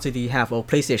 what console do you have? Oh,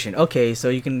 PlayStation. Okay, so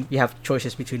you have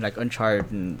choices between like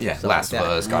Uncharted and yeah, stuff Last like of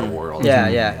that. Us, God of War. All that Yeah,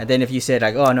 stuff. yeah. And then if you said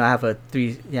like, oh no, I have a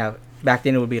back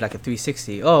then it would be like a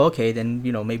 360. Oh, okay, then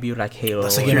maybe you like Halo.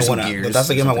 That's a or- game I Here's some want Gears to. That's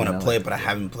a or game I something want to like play, that. but I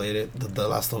haven't played it. The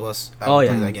Last of Us. I Oh, haven't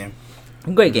yeah. played that game.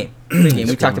 Great game. Great game.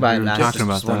 We talked about it We were last. talking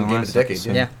about Just won that game of last the decade.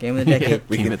 episode. Yeah, game of the decade.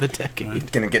 Game of the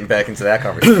decade. Getting back into that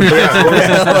conversation.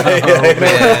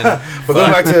 But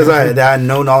going back to this, I had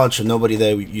no knowledge of nobody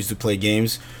that used to play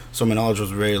games, so my knowledge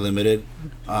was very limited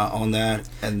on that.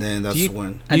 And then that's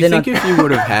when. Do And you then think if you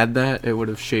would have had that, it would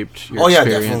have shaped your Oh yeah,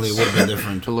 experience? definitely would have been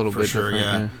different. A little for bit sure.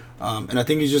 different, And I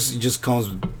think it just comes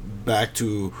back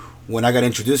to when I got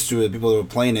introduced to it. People that were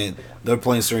playing it, they're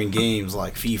playing certain games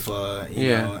like FIFA, you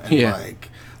know, and like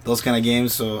those kind of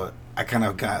games. So I kind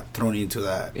of got thrown into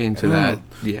that. Into And, that,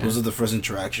 yeah. Those are the first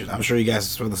interactions. I'm sure you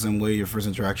guys feel the same way. Your first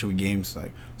interaction with games,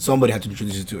 like somebody had to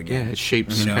introduce you to a game. Yeah, it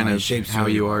shapes You know, kind it of shapes how who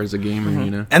you you are as a gamer, you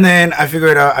know? And then I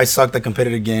figured out I sucked at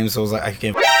competitive games, so I was like, I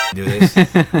can't do this.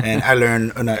 And I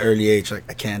learned at an early age, like,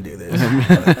 I can't do this.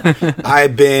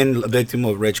 I've been a victim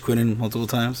of rage quitting multiple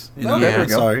times. You know? Okay, there we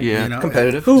go. Sorry. Yeah. You know?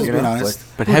 Competitive. Just you being know, honest.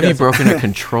 But Who have you doesn't? broken a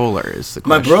controller is the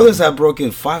My question. brothers have broken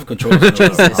 5 controllers. in a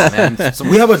row. Oh, man. So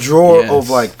we have a drawer Yes. of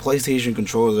like PlayStation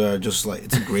controllers that are just like,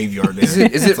 it's a graveyard there. Is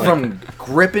it It's like from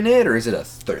gripping it or is it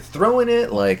they're throwing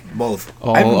it? Like, both?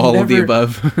 I've all of the never-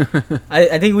 above.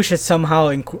 I think we should somehow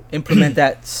implement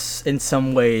that in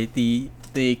some way.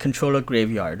 The controller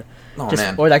graveyard. oh Just,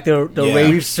 man. or like the Yeah.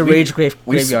 rage We've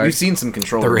graveyard. seen some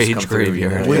controllers. The rage come through, you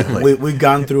know, graveyard. yeah, like- We've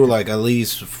gone through like at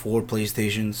least 4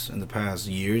 PlayStations in the past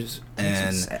years,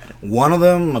 and sad. one of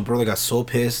them, my brother got so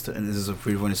pissed, and this is a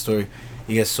pretty funny story.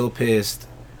 He got so pissed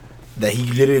that he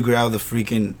literally grabbed the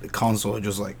freaking console and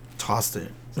just like tossed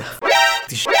it,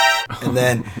 this shit. And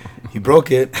then he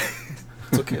broke it.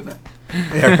 It's okay, man.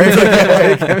 Yeah,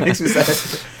 right? That makes me sad.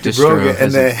 He broke it,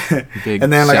 and then big,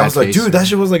 and then like I sad was like, face. dude, that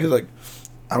shit was like,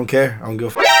 I don't care, I don't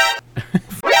give a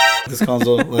this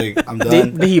console. Like I'm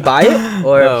done. Did he buy it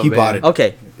or? Oh, he man. bought it.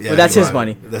 Okay, Yeah, well that's he his bought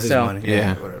money. it. That's his So- money.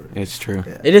 Yeah. Whatever. It's true.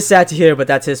 Yeah. It is sad to hear, but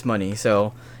that's his money.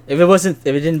 So if it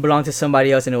didn't belong to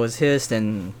somebody else and it was his,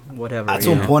 then whatever. At you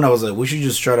some know. point, I was like, we should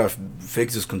just try to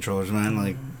fix these controllers, man.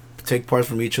 Like, take parts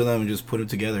from each of them and just put them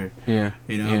together. Yeah.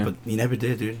 You know, Yeah. but he never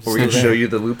did, dude. Or we can show you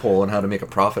the loophole on how to make a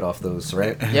profit off those,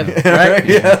 right? Yep. Right.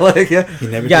 Yeah, like yeah. He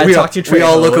never Yeah, did. We talk all, to your we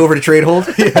all trade look hold. over to trade hold.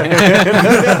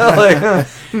 Yeah. Like,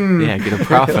 Yeah, get a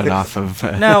profit off of.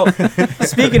 Now,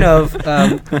 speaking of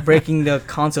breaking the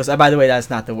consoles, by the way, that's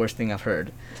not the worst thing I've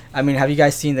heard. I mean, have you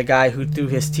guys seen the guy who threw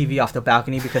his TV off the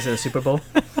balcony because of the Super Bowl?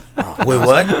 Wait,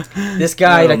 what? This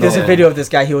guy, No, like, there's a no. video of this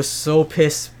guy. He was so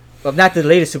pissed. Well, not the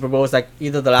latest Super Bowl. It was like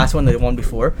either the last one or the one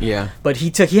before. Yeah. But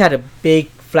he had a big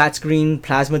flat screen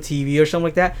plasma TV or something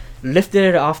like that. Lifted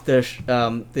it off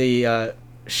the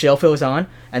shelf it was on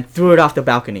and threw it off the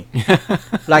balcony.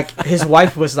 Like his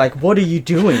wife was like, "What are you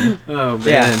doing?" Oh man.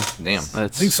 Yeah. damn. That's, I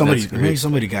think somebody, that's maybe great.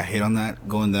 somebody got hit on that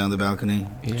going down the balcony,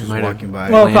 Yeah, just might have. walking by.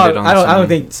 Well, landed probably, on I don't someone.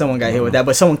 think someone got hit with that,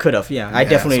 but someone could have. Yeah, I Yeah,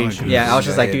 definitely. someone could've Yeah, I was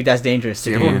just got like, hit. dude, that's dangerous.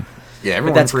 To Yeah, do. everyone- Yeah,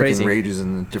 everyone that's freaking crazy. rages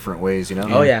in different ways, you know?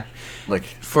 Oh yeah. Like,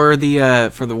 For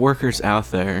the workers out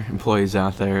there, employees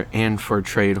out there, and for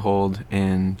Tradehold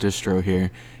and Distro here,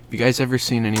 have you guys ever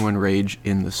seen anyone rage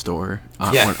in the store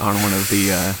on, Yeah. on one of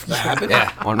the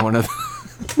yeah. on one of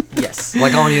Yes.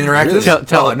 Like on the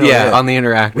interactive? Oh, no, on the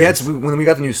interactive? We had when we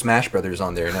got the new Smash Brothers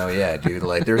on there. No, yeah, dude.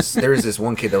 Like, there's this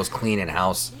one kid that was cleaning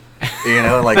house. You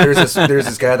know, like there's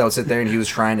this guy that would sit there and he was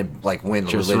trying to like win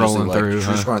Just religiously, rolling like through, just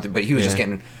huh? scrolling through, but he was just Yeah.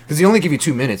 getting because he only give you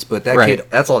 2 minutes, but that Right. kid,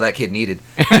 that's all that kid needed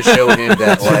to show him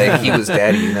that like he was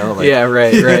daddy. You know, like Yeah,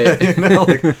 right. you know,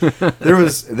 like,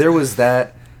 there was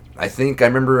that. I think I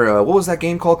remember what was that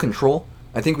game called? Control.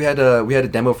 I think we had a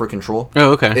demo for Control.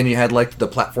 Oh, okay. And you had like the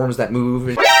platforms that move.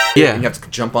 And Yeah. And you have to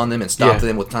jump on them and stop Yeah.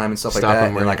 them with time and stuff Stop like that. them,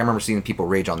 And right. like I remember seeing people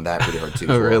rage on that pretty hard too.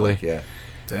 Oh, as well. really? Like, yeah.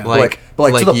 Damn. Like-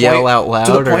 But like to the yell point, out loud,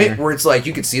 to the point or- where it's like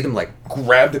you could see them like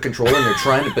grab the controller and they're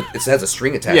trying to, but it has a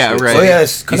string attached. Yeah, to it. right. So, Oh, yeah,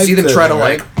 it's you see them connected, try to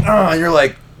right? like, and you're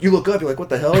like, you look up, you're like, what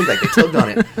the hell? Like they tugged on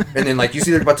it, and then like you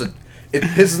see they're about to. It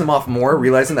pisses them off more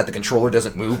realizing that the controller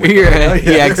doesn't move. with them. Yeah, they're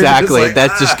just exactly. like,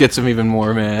 That just gets them even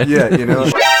more mad. Yeah, you know.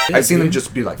 I've seen them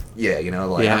just be like, yeah, you know,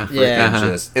 like Yeah. I'm freaking Yeah.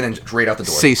 just, and then just right out the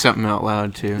door. Say something out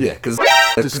loud too. Yeah, because the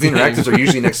interactives are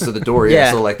usually next to the door. Yeah.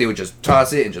 Yeah. So like they would just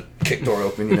toss it and just kick door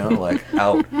open, you know, like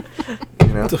out.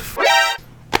 You know.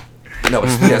 No, but,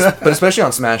 yes, but especially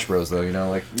on Smash Bros. Though, you know,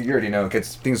 like you already know,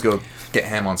 things get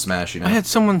ham on Smash. You know. I had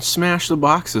someone smash the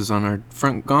boxes on our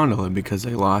front gondola because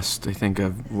they lost, I think,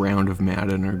 a round of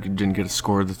Madden or didn't get a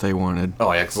score that they wanted.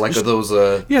 Oh yeah, 'cause like those.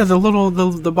 Yeah, the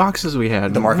boxing boxes we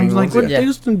had. The marketing I was like, ones, what, yeah. they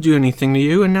just didn't do anything to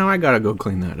you, and now I gotta go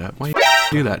clean that up. Why?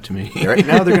 do that to me. Right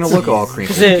now they're gonna look all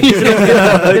creepy. They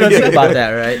don't think about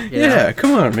that, right? You know? Yeah,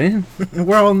 come on, man.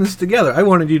 We're all in this together. I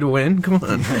wanted you to win. Come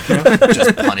on.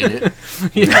 Just punted it.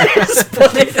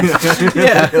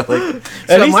 Yeah. Like, It's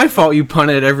not my fault you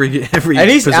punted every At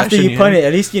least after possession you punt had. it,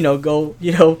 at least go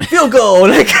field goal,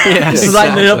 like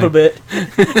sliding it up a bit.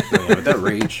 with that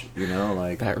rage,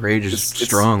 like That rage is it's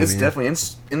strong. It's man. definitely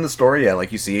in the story. Yeah,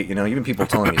 like you see it. Even people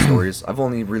telling me stories. I've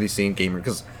only really seen gamer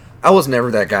because I was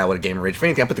never that guy with a gamer rage. If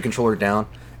anything, I put the controller down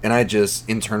and I just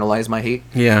internalize my hate.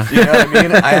 Yeah. You know what I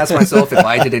mean? I ask myself if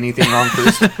I did anything wrong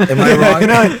first. Am I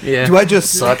wrong? Yeah. Do I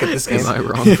just suck at this game? Am I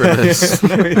wrong for this?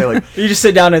 Yeah, like, You just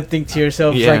sit down and think to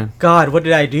yourself, it's Yeah. like, God, what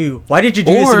did I do? Why did you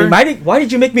do this to Or- me? Why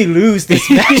did you make me lose this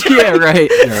match? Yeah, right.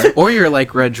 Or you're like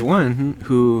Reg1,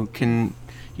 who can,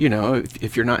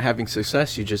 if you're not having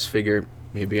success, you just figure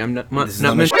maybe I'm not This is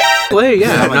not meant my to play. This is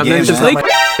Yeah, not I'm my not game. meant to This is play not my-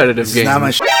 competitive It's games. not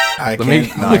my I Let me-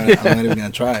 can't. I'm not even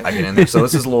gonna try. I get in there. So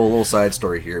this is a little side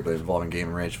story here, but involving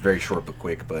gamer rage. Very short but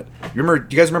quick. But do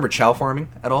you guys remember chow farming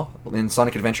at all in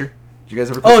Sonic Adventure? Did you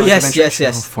guys ever play Oh Sonic yes, Adventure?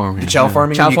 yes. Farming, The chow yeah.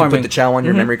 farming, Chow you can farming. put the chow on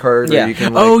your Mhm. memory card, Yeah. or you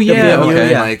can Oh, like, yeah, and,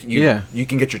 okay. like Yeah. you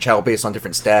can get your chow based on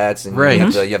different stats, and Right. you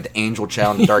have the angel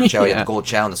chow and the dark chow, you have Yeah. the gold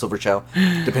chow and the silver chow,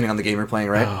 depending on the game you're playing,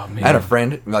 right? Oh, man. I had a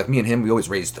friend, like me and him, we always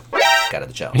raised the out of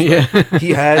the chow. Yeah. He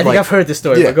had I think I've heard this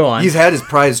story, but go on. He's had his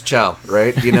prized chow,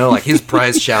 right? Like his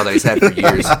prized chow that he's had for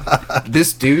years.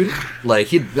 This dude, like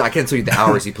I can't tell you the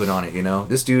hours he put on it,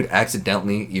 This dude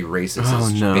accidentally erases Oh,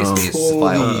 his no. basically his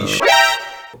Holy file.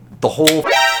 The whole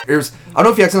I don't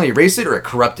know if he accidentally erased it or it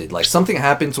corrupted. Like something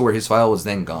happened to where his file was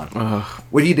then gone. Ugh.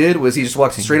 What he did was he just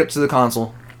walked straight up to the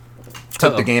console,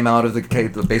 took the Uh-oh. game out of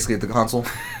basically the console,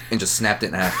 and just snapped it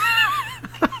in half.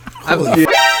 Holy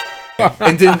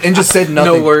and just said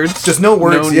nothing. words? Just no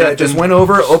words. No yeah, nothing. just went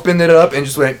over, opened it up, and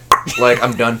just went like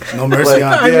I'm done. No mercy Like,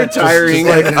 on I'm yeah, retiring.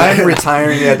 Just like I'm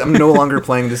retiring. Yeah, I'm no longer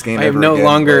playing this game. I am ever no again.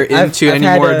 longer But- into I've any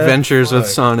had more a- adventures with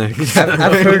Right. Sonic.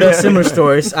 I've heard of similar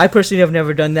stories. I personally have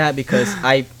never done that because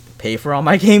I pay for all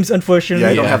my games, unfortunately.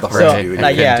 Yeah, I don't Yeah. have the heart So, to do it.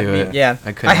 like, I yeah, couldn't do it. yeah.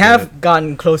 I couldn't I do have it.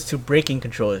 gotten close to breaking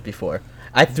controllers before.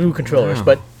 I threw controllers, Wow.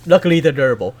 but luckily they're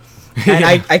durable. And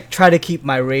I try to keep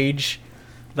my rage,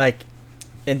 like,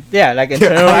 internalized. Like, I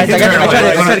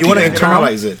try to You want to keep it calm.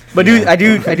 internalize it. But I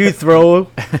do throw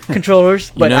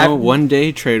controllers. But One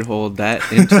day, Trade Hold, that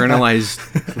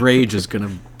internalized rage is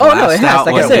gonna. oh no, it blast has. out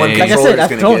Like I one said, day. like I controller's said, I've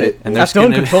gonna thrown get it. it, and I've there's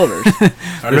thrown gonna- controllers.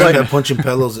 I understand that punching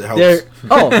pillows helps. They're,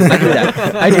 I do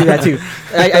that. I do that too.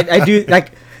 I do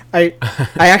like I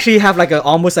actually have like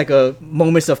almost like a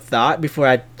moments of thought before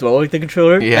I throw the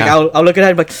controller. Yeah. Like I'll look at it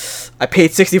and be like, I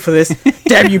paid $60 for this.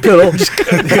 Damn you, pillow.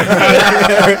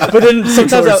 But then sometimes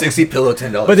Controller I'll, 60, pillow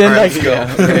 $10. but then All right, like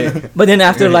let's go. but then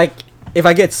after like if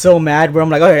I get so mad where I'm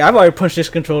like, okay, I've already punched this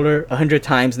controller 100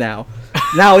 times now.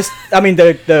 Now it's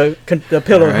the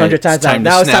pillow Alright, 100 times it's time now.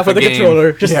 to Now it's time snap for a the game.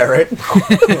 controller. Just Yeah, right.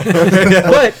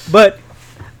 but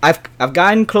I've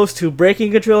gotten close to breaking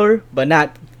a controller, but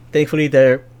not. Thankfully,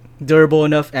 they're durable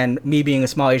enough, and me being a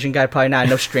small Asian guy, probably not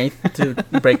enough strength to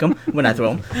break them when I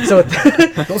throw them. So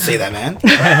Don't say that, man.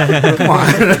 Come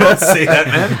on. Don't say that,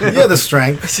 man. You have the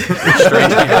strength. you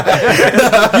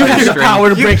have the power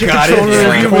to break a got it.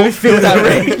 controller. You really feel that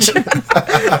rage.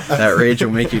 That rage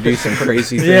will make you do some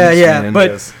crazy things. Yeah, man.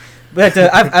 but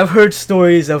I've heard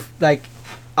stories of like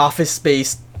Office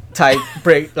Space type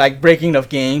breaking of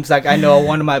games. Like I know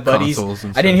one of my buddies. Consoles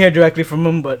and I didn't stuff. hear directly from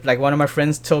him, but like one of my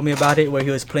friends told me about it where he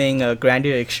was playing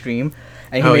Grandia Extreme,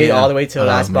 and he Oh, made it yeah. all the way to the Oh,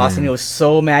 last boss, man. and he was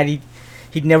so mad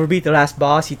he'd never beat the last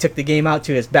boss. He took the game out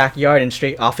to his backyard and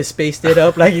straight Office Spaced it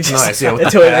up like he just Nice, yeah, with the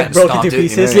until it bat like and broke stomped into it, you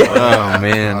pieces. know, Yeah. Oh I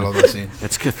man, love that scene.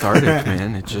 it's cathartic,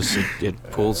 man.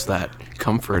 It pulls that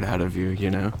comfort out of you,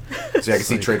 So I can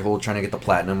see Trade Hold trying to get the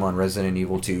platinum on Resident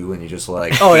Evil 2, and you just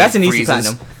like Oh, that's an easy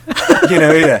freezes. platinum.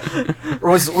 Yeah. Or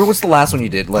what's the last one you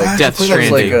did? Like Death I think that was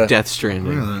Stranding. like, Death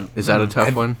Stranding. Really? Is that a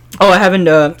tough one? Oh, I haven't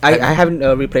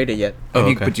replayed it yet. Oh,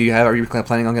 okay. But are you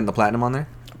planning on getting the platinum on there?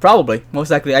 Probably,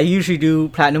 most likely. I usually do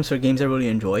platinums for games I really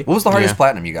enjoy. What was the hardest Yeah.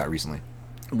 platinum you got recently?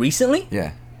 Recently,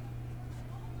 Yeah.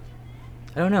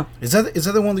 I don't know. Is that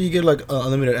the one that you get like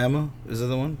unlimited ammo? Is that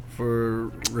the one for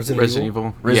Resident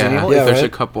Evil? Resident yeah. Evil? Yeah, There's a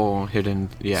right? couple hidden.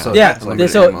 Yeah. So- Yeah, like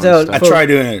so ammo and stuff. I for- tried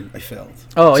doing it. I failed.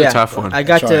 Oh It's a yeah, tough one. I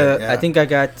got Tried to. it, yeah. I think I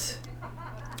got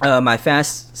my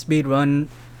fast speed run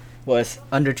was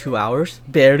under 2 hours,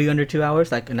 barely under 2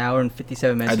 hours, like an hour and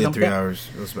 57 minutes. I or did something 3 like that. hours.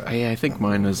 It was bad. I think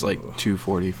mine was like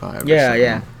 2:45. Yeah,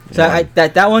 yeah. So Yeah.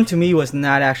 that one to me was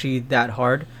not actually that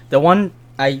hard. The one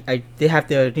they have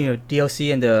the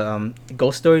DLC and the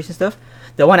ghost stories and stuff.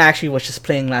 The one I actually was just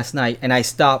playing last night, and I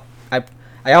stopped.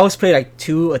 I always play like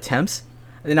 2 attempts.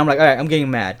 And then I'm like, all right, I'm getting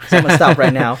mad. So I'm gonna stop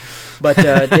right now. But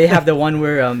they have the one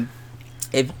where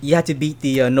if you have to beat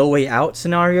the No Way Out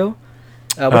scenario,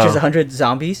 which is 100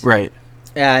 zombies, Right.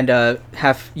 and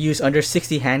have used under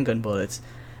 60 handgun bullets.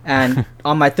 And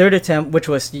on my third attempt, which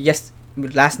was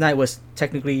last night was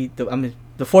technically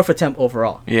the fourth attempt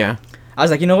overall. Yeah. I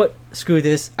was like, you know what? Screw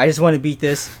this. I just want to beat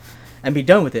this and be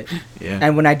done with it. Yeah.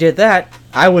 And when I did that,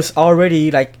 I was already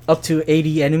like up to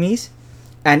 80 enemies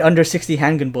and under 60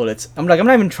 handgun bullets. I'm like, I'm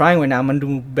not even trying right now. I'm gonna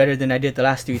do better than I did the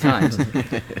last 3 times.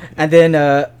 And then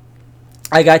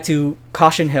I got to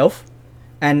caution health,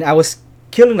 and I was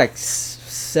killing like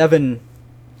 7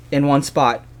 in one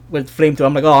spot with flamethrower.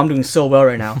 I'm like, oh, I'm doing so well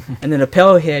right now. And then a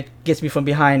pale head gets me from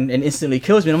behind and instantly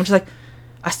kills me. And I'm just like,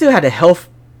 I still had a health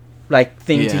like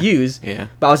thing to use, Yeah.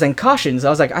 but I was in cautions. I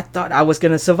was like, I thought I was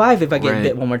gonna survive if I get Right.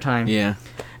 bit one more time. Yeah.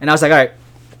 And I was like, all right,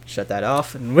 shut that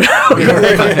off and Go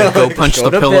punch go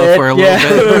the to pillow bed. for a Yeah.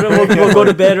 little bit. we'll go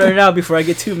to bed right now before I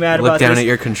get too mad Look about down this. at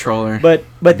your controller. But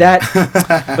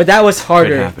that was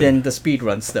harder happen. than the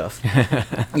speedrun stuff.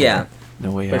 Yeah,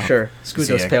 no way for out. sure. Screw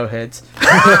See, those I- pale heads.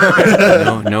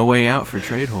 No way out for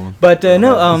Trade Hold. But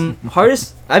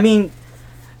hardest. I mean,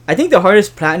 I think the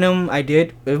hardest platinum I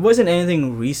did. It wasn't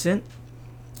anything recent.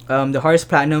 The hardest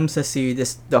platinums. Let's see.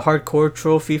 The hardcore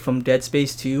trophy from Dead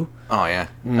Space 2. Oh yeah.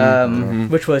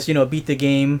 Which was beat the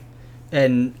game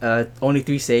and only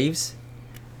 3 saves,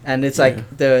 and it's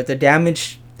like the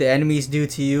damage the enemies do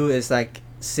to you is like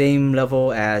same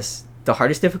level as the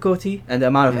hardest difficulty, and the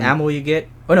amount of ammo you get.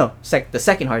 Oh no, the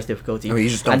second hardest difficulty. I mean, you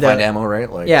just don't And find the- ammo, right?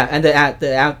 Like Yeah, and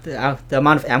the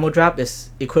amount of ammo drop is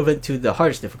equivalent to the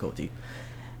hardest difficulty,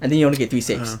 and then you only get 3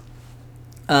 saves.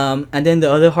 And then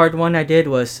the other hard one I did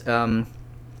was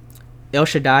El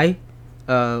Shaddai,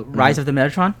 Rise of the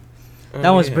Metatron. That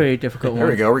was a pretty difficult There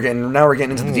one. we go. We're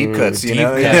getting into the deep cuts. You deep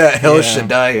know, cut. yeah. El Yeah.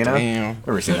 Shaddai. You know, Damn.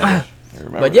 never seen that.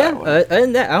 But yeah, other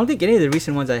than that, I don't think any of the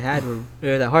recent ones I had were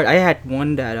really that hard. I had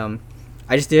one that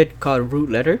I just did called Root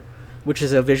Letter, which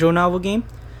is a visual novel game.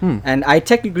 And I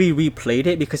technically replayed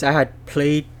it because I had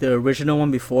played the original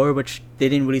one before, which they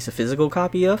didn't release a physical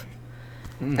copy of.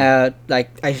 Like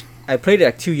I played it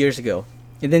like 2 years ago,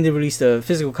 and then they released a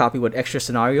physical copy with extra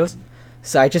scenarios.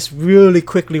 So I just really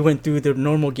quickly went through the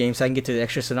normal game so I can get to the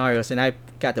extra scenarios, and I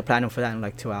got the platinum for that in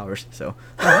like 2 hours. So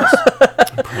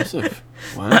Impressive.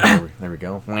 Wow. There we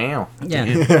go. Wow.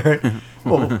 yeah.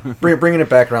 Well, bringing it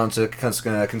back around to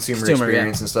consumer Consumer,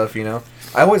 experience and stuff, you know,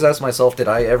 I always ask myself, did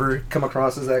I ever come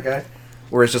across as that guy?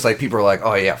 Where it's just like people are like,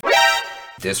 oh yeah,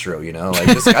 distro, you know, like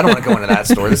this, I don't want to go into that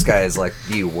store. This guy is like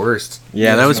the worst.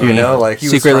 Yeah, that was You me. know, like he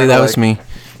was Secretly, trying that to, was like- me.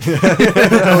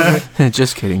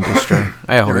 Just kidding, Distro.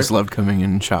 I always loved coming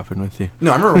in and shopping with you.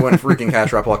 No, I remember when freaking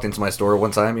Cash Wrap walked into my store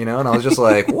one time, you know, and I was just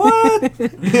like, what?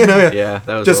 You know, Yeah,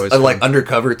 that was just always like fun.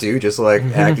 undercover too, just like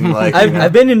acting like. you know.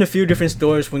 I've been in a few different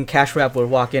stores when Cash Wrap would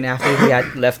walk in after he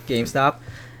had left GameStop,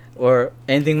 or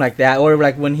anything like that, or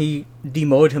like when he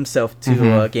demoted himself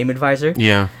to Game Advisor,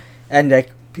 Yeah. and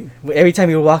like every time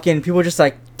he would walk in, people were just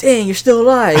like, "Dang, you're still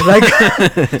alive! Like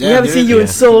we haven't seen you in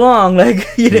so long!" Like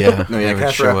you know, Yeah. No, yeah, They would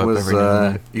Cash show Wrap up was every now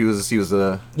and then. he was he was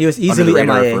under easily the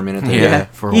radar MIA. for a minute. Yeah. Yeah,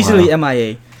 for a easily while.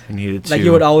 MIA. I needed to. Like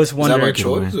you would always Is that wonder. by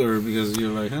choice or because you're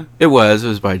like, huh? It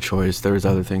was by choice. There was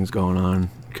other things going on.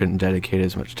 Couldn't dedicate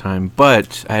as much time.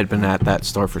 But I had been at that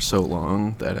store for so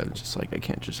long that I was just like, I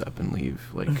can't just up and leave.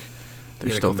 Like, there's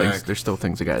gotta still come things. back. There's still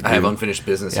things I gotta do. I have unfinished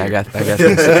business. Yeah, I here. got things.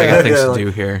 I got things Yeah, to like-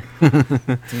 do here. Damn,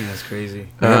 that's crazy. Yeah,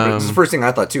 but this is the first thing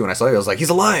I thought too when I saw you. I was like, "He's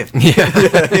alive!" Yeah.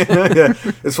 Yeah.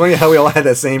 It's funny how we all had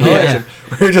that same reaction.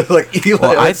 We're just like, Eli.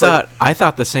 Well, It's like- I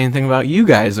thought the same thing about you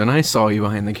guys when I saw you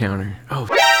behind the counter. Oh,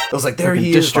 I was like, "There fucking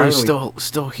he is!" Distro's finally.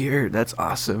 still here. That's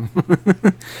awesome.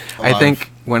 I Alive.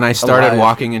 think when I started Alive.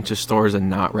 walking into stores and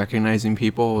not recognizing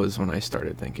people was when I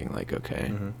started thinking like,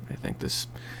 okay, I think this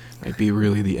might be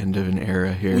really the end of an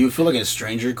era here. You feel like a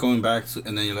stranger going back,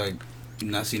 and then you're like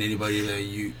not seeing anybody that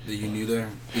you knew there.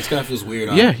 It kind of feels weird.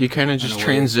 Huh? Yeah, you kind of In just a way.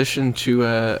 transition to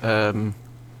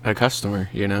a customer,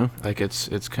 you know? Like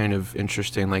it's kind of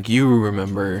interesting. Like you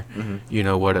remember, you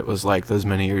know, what it was like those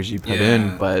many years you put Yeah.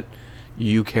 in, but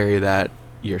you carry that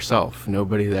yourself.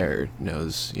 Nobody there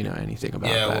knows, you know, anything about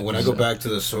Yeah, that. when I go so- back to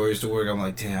the stores to work, I'm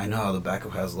like, damn, I know how the back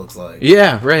of house looks like.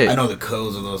 Yeah, right. I know the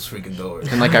codes of those freaking doors.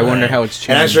 And like I wonder how it's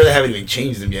And I'm changed. sure they haven't even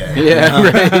changed them yet. Yeah,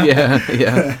 right. Yeah,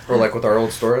 yeah. Or like with our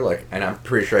old store, like, and I'm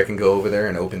pretty sure I can go over there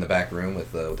and open the back room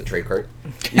with the trade card.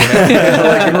 You know?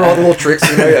 Like, remember all the little tricks,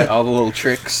 you know? Yeah. All the little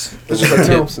tricks, It's the just like,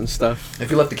 tips and stuff. If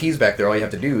you left the keys back there, all you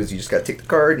have to do is you just gotta take the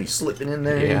card and you slip it in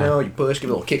there. You Yeah. know, you push, give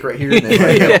it a little kick right here, and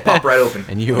then it'll pop right open.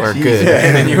 And you are good.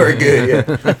 Yeah, and then you are good.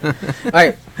 Yeah. All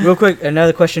right, real quick,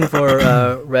 another question for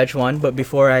Reg One. But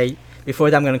before I Before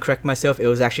that, I'm gonna correct myself. It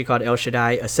was actually called El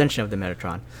Shaddai Ascension of the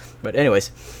Metatron. But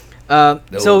anyways,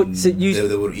 so you.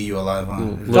 They would eat you alive, huh?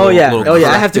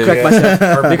 I have to correct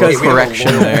myself because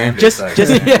correction there. just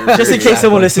in case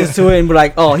someone listens to it and be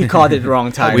like, oh, he called it the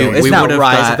wrong title. It's not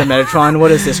Rise of the Metatron.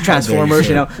 What is this? Transformers?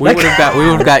 You know, we would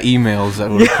have got emails that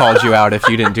would have called you out if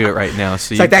you didn't do it right now.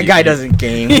 So it's like that guy doesn't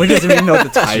game. We doesn't even know the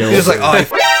title. He was like,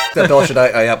 oh, that El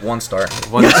Shaddai. I have 1 star.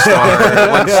 1 star,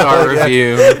 1 star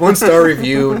review. 1 star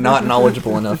review. Not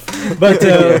knowledgeable enough. But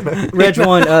Reg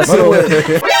One. So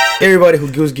everybody who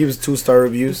gives 2-star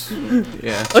reviews.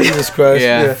 Yeah. Jesus Christ.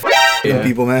 Yeah. Yeah.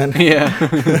 People, man.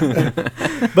 Yeah.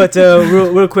 But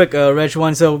real quick, Reg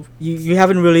One. So you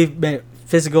haven't really been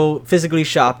physically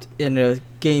shopped in a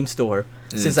game store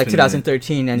since like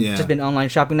 2013, and just been online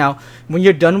shopping. Now, when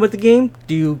you're done with the game,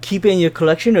 do you keep it in your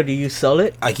collection or do you sell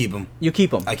it? I keep them. You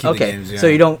keep them. I keep the games. Yeah. So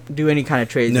you don't do any kind of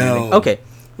trades. No. Or anything. Okay.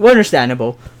 Well,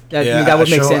 understandable. I mean, that would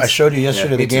make sense. I showed you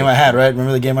yesterday the game too. I had, right?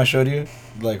 Remember the game I showed you,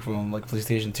 like from like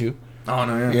PlayStation 2? Oh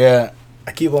no. Yeah.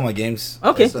 I keep all my games.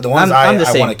 Okay, The ones I'm the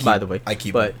I same, want to keep, by the way. I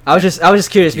keep. But them. I was just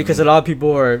curious because a lot of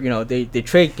people are, they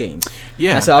trade games.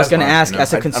 Yeah. And so I was that's gonna fine, ask, you know,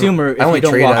 as a I consumer, I if only you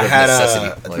don't trade walk. out I of had necessity, I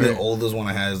think like- the oldest one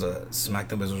I had is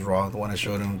SmackDown vs. Raw, the one I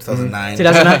showed him 2009.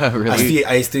 2009. Really?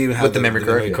 I still even have With the memory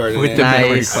card, yeah. in With it. the memory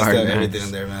Nice. I still card. have Nice. everything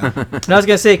in there, man. And I was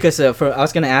gonna say because I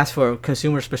was gonna ask for a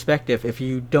consumer's perspective. If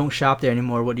you don't shop there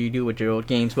anymore, what do you do with your old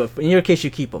games? But in your case,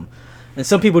 you keep them. And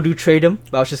some people do trade them.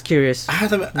 But I was just curious. I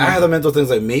had the mental things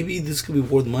like maybe this could be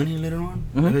worth money later on.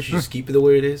 Maybe I should just keep it the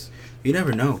way it is. You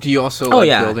never know. Do you also like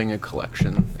building a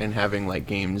collection and having like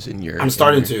games in your? I'm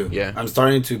starting to. Yeah. I'm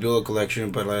starting to build a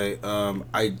collection, but like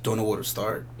I don't know where to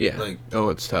start. Yeah. Like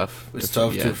it's tough. it's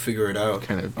tough to figure it out.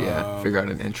 Kind of figure out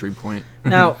an entry point.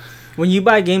 Now, when you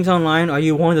buy games online, are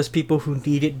you one of those people who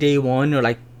need it day one or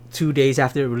like 2 days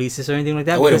after it releases or anything like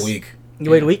that? I wait a Because- week. You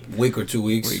wait a week? Week or 2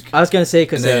 weeks. I was gonna say And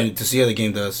because then to see how the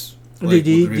game does. do like, you with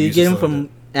do you reviews get and them stuff from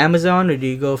Amazon or do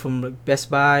you go from like,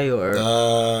 Best Buy or? like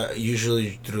that.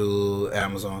 Usually through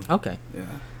Amazon. Okay. Yeah.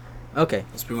 Okay.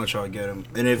 That's pretty much how I get them.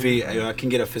 And if I can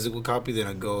get a physical copy, then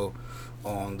I go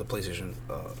on the PlayStation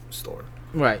store.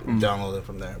 Right. Download it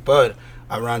from there. But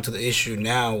I run into the issue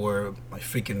now where my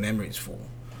freaking memory is full.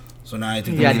 So now I have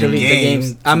to Yeah, delete the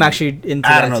games. I'm actually into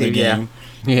add that another too. Yeah. game.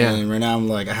 Yeah. And right now I'm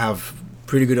like I have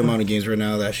pretty good amount of games right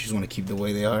now that I just want to keep the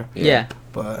way they are. Yeah.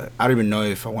 But I don't even know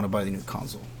if I want to buy the new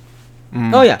console.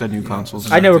 Oh, yeah. The new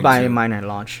consoles. I never think buy so. mine at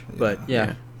launch, but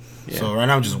yeah. Yeah. So right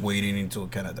now I'm just waiting until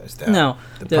it kind of dies down. No,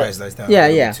 the the- price dies down. Yeah, a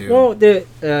little yeah. bit, too.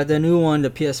 Well, the new one, the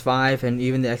PS5, and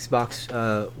even the Xbox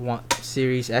One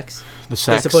Series X, The they're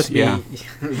sex. supposed to be Yeah.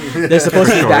 they're supposed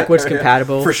to be Short. backwards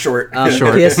compatible. For short.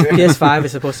 PS5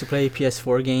 is supposed to play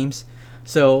PS4 games,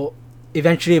 so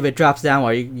eventually, if it drops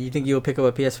down, you think you'll pick up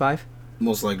a PS5?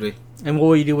 Most likely. And what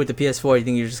will you do with the PS4? You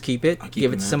think you just keep it, I'll keep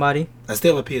give it, it to man. somebody? I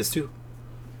still have a PS2.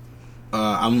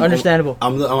 Understandable.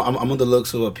 I'm on the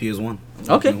looks of a PS1.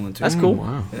 Okay, One, too. that's cool.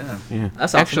 Wow. Yeah. Yeah.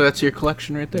 That's awesome. Actually, that's your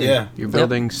collection right there. Yeah. You're Yep.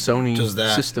 building Sony Just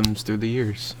that. systems through the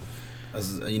years.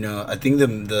 As, I think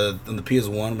the on the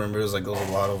PS1, remember, it was like there was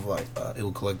a lot of like it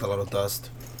would collect a lot of dust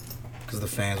because the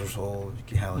fans were so old. You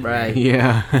can hell Right.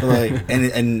 Yeah. But, like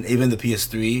and even the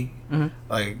PS3, Mhm.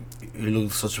 like it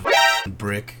looked such a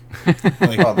brick.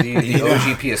 Like, Oh, the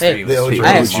OG PS3 Hey, was the OG super I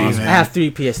have, OG, awesome. man. I have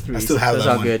 3 PS3s. I still have so it's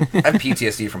that all one. good. I have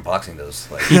PTSD from boxing those.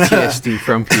 Like, PTSD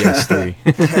from PS3.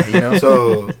 you know?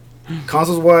 So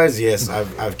consoles wise, yes,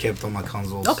 I've kept all my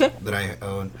consoles Okay. that I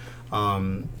own.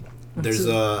 There's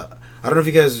I don't know if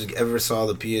you guys ever saw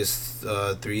the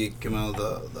PS3 came out.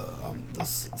 The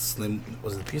slim,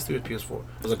 was it PS3 or PS4?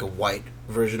 It was like a white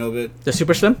version of it. The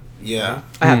Super Slim? Yeah,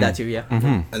 I have that too. Yeah.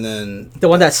 Mm-hmm. and then The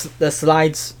one that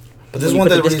slides. but this when you one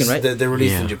put that the disc in, released, right? that they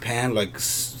released in Yeah. Japan, like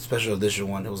special edition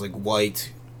one. It was like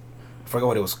white. I forgot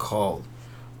what it was called,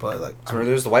 but like So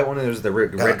there's the white one and there's the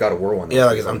red God of War one. yeah,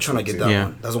 like I'm trying to get that Yeah.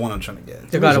 one. That's the one I'm trying to get.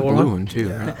 The God of There's a War blue one? one too,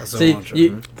 Yeah, right? that's the So one I'm trying to you,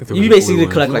 think there was you a basically blue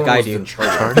one. collect like I do.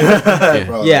 Yeah.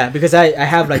 Bro. Yeah, because I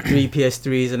have like 3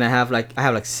 PS3s and I have like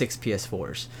 6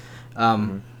 PS4s,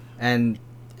 and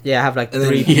yeah, I have like And then-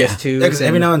 3 Yeah. PS2s. Yeah, 'cause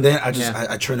every and- now and then I just yeah.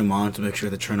 I turn them on to make sure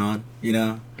they turn on. You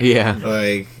know, Yeah.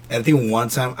 like I think one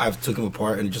time I've took them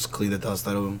apart and just cleaned the dust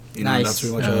out of them. You know, Nice. that's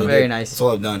pretty much Oh, all I very did. nice. That's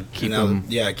all I've done. Keep And now- 'em-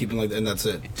 Yeah, keep them like, and that's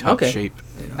it. Top Okay. shape.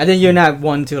 You know? And then you're not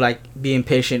one to like be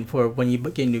impatient for when you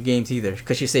get new games either,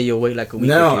 because you say you'll wait like a week.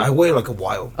 No, or two. I wait like a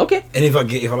while. Okay. And if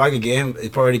I like a game,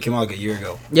 it probably came out like a year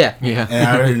ago, Yeah. Yeah. and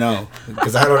I already know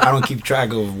because I don't keep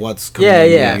track of what's coming. Yeah,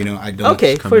 in, yeah. You know, I don't.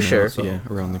 Okay, Coming for out, sure. so- Yeah,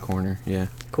 around the corner. Yeah.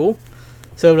 Cool.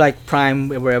 So like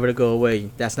Prime, if we're ever to go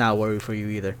away, that's not a worry for you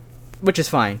either, which is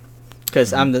fine,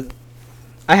 because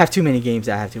I have too many games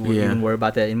that I have to Yeah. even worry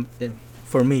about that.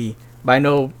 For me, But I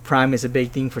know Prime is a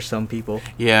big thing for some people.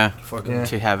 Yeah, Yeah.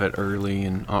 to have it early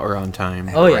and or on time.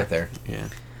 Oh, yeah. right there. Yeah,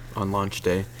 on launch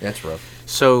day. That's rough.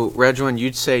 So, Regwan,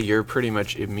 you'd say you're pretty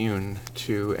much immune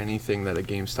to anything that a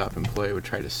GameStop employee would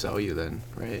try to sell you, then,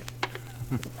 right?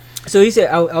 So you said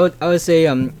I would say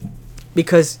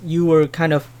because you were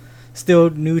kind of still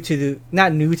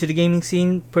not new to the gaming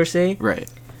scene per se, Right.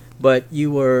 but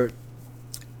you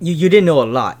didn't know a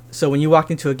lot. So when you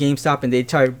walked into a GameStop and they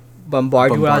tried to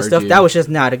bombard you with all that Bombard stuff, you. that was just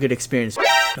not a good experience.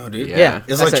 No, dude. Yeah.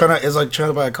 It's That's like trying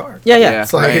to buy a car. Yeah, Yeah.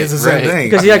 It's like Right, it's the same right. thing.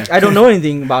 Because you're like, I don't know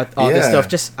anything about all this Yeah.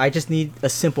 stuff. I just need a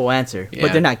simple answer. Yeah.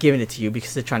 But they're not giving it to you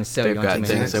because they're trying to sell They've you got on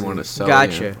things they something. want to sell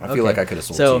Gotcha. you. I Okay. feel like I could have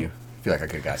sold So- to you. I feel like I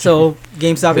could have got you. So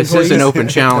GameStop This employees. is an open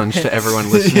challenge to everyone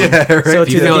listening. yeah, right. So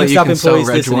to You the feel like you GameStop can sell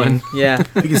employees Reg listening, one? yeah,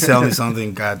 You can sell me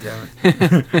something, goddamn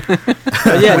it.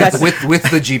 but yeah, that's with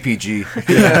the GPG.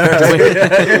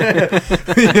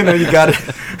 You know, you got it.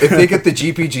 If they get the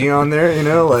GPG on there, you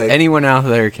know, like Anyone out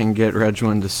there can get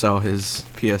Regwan to sell his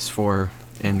PS4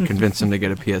 and convince him to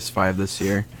get a PS5 this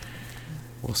year.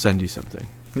 We'll send you something.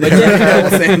 but yeah,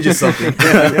 we'll send you something.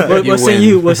 we'll You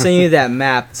send win. you that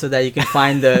map so that you can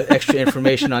find the extra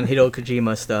information on Hideo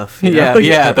Kojima stuff. you know?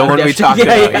 The one we talked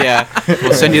Yeah, about. Yeah.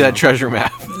 We'll send you that treasure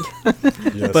map.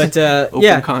 But Open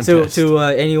yeah, contest. to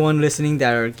anyone listening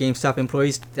that are GameStop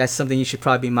employees, that's something you should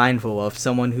probably be mindful of.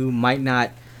 Someone who might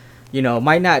not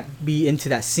be into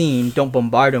that scene, don't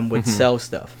bombard them with sell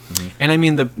stuff. And I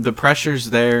mean, the pressure's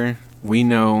there. We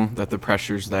know that the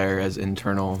pressure's there as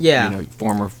internal, Yeah.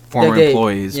 former They-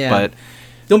 employees, yeah. but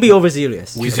Don't be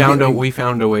overzealous. we found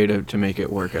a way to make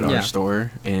it work at Yeah. our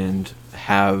store and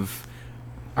have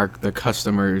the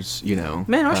customers,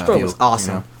 Man, our store was feel,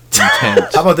 awesome.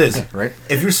 intent. How about this? Right?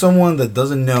 If you're someone that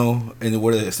doesn't know and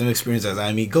what the same experience as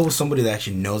I mean, go with somebody that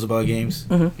actually knows about games.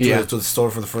 Yeah. To the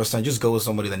store for the first time, just go with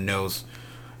somebody that knows,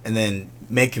 and then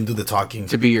make him do the talking.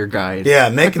 To be your guide. Yeah,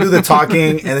 make him do the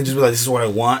talking, and then just be like, "This is what I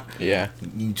want." Yeah.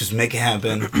 You just make it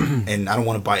happen, and I don't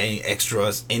want to buy any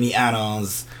extras, any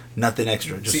add-ons, nothing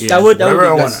extra. Just See, that would whatever be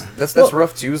I good. want. That's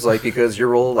rough too. Is like because your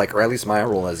role, like, or at least my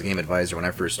role as a game advisor when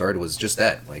I first started was just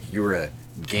that. Like you were a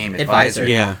game advisor.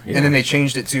 Yeah. And then they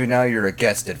changed it to now you're a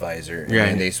guest advisor. Right.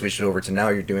 And they switched it over to now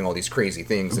you're doing all these crazy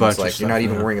things. And Bunch it's of like you're stuff, not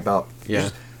even yeah. worrying about. Yeah.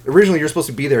 Originally, you're supposed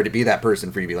to be there to be that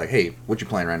person for you to be like, hey, what you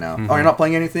playing right now? Oh, you're not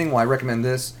playing anything? Well, I recommend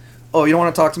this. Oh, you don't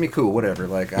want to talk to me? Cool, whatever.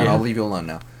 Like, Yeah. I'll leave you alone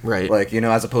now. Right. Like,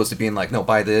 as opposed to being like, no,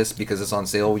 buy this because it's on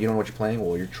sale. Well, you don't know what you're playing?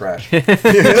 Well, you're trash. Yeah,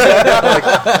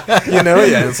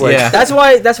 it's like, Yeah. That's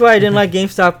why I didn't like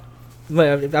GameStop.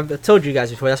 Well, I've told you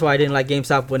guys before. That's why I didn't like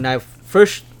GameStop when I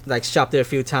first shopped there a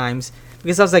few times,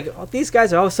 because I was like, oh, these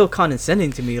guys are all so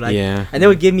condescending to me. Like, Yeah. and they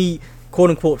would give me quote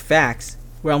unquote facts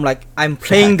where I'm like, I'm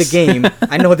playing the game.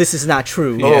 I know this is not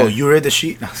true. Oh, Yeah. you read the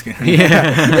sheet? No, I was kidding.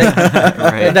 And,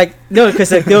 Right. like no, because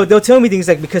they'll tell me things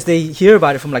like because they hear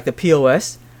about it from like the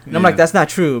POS, and I'm like, Yeah. that's not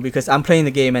true because I'm playing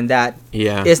the game and that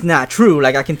Yeah. is not true.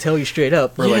 Like I can tell you straight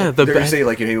up. Or Yeah, like, the they best- say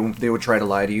like they would try to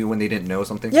lie to you when they didn't know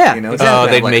something. Yeah, It's exactly. Oh,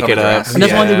 kind they'd of make cover it their up. ass. And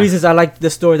that's one of the Yeah. reasons I liked the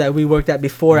store that we worked at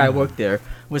before I worked there,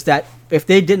 was that if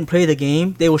they didn't play the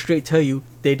game, they will straight tell you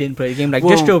they didn't play the game. Like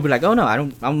Well- Distro will be like, oh no,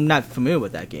 I'm not familiar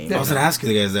with that game. I was gonna ask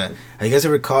you guys that. Have you guys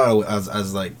ever caught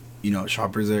as like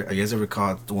shoppers there? Have you guys ever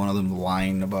caught one of them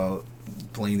lying about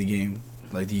playing the game?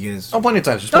 Like, do you guys? Oh, plenty of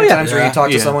times. There's Oh, plenty of yeah. times where Yeah. you talk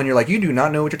to Yeah. someone, you're like, you do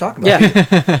not know what you're talking Yeah.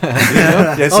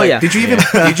 about. It's Oh, like, yeah. did you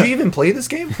even play this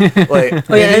game? Like,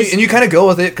 Oh, yeah, and you kind of go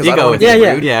with it because You I go don't with want to it. be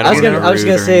Yeah, rude. yeah. Yeah, I was don't gonna wanna be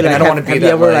rude say or like, anything. I don't wanna be have you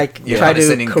that, ever like, like tried to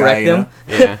condescending correct guy, you them?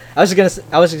 know? Yeah. I was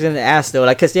just gonna ask though,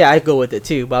 like, cause I go with it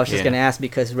too, but I was just Yeah. gonna ask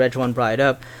because Reg one brought it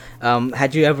up.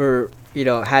 Had you ever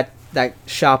had that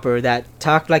shopper that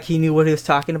talked like he knew what he was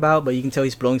talking about, but you can tell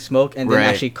he's blowing smoke, and then Right.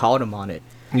 actually called him on it?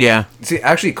 Yeah. See,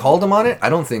 actually called them on it? I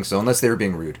don't think so, unless they were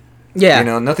being rude. Yeah,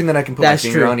 Nothing that I can put That's my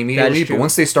finger true. on That immediately. is true. But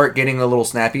once they start getting a little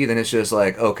snappy, then it's just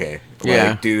like, okay, Yeah.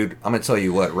 like, dude, I'm gonna tell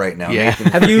you what right now. Yeah.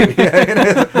 Nathan. Have you?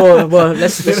 well,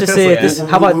 let's just say this.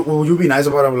 How about? Will you be nice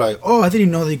about it? I'm like, oh, I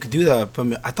didn't know that you could do that.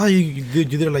 But I thought you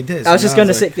did it like this. I was just You know, gonna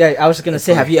it's say. like- Yeah, I was just gonna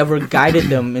say. Have you ever guided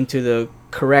them into the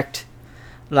correct,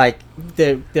 like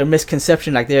their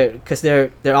misconception, like because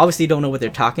they're obviously don't know what they're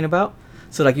talking about.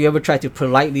 So like, you ever try to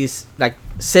politely like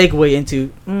segue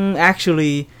into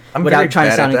actually I'm without very trying to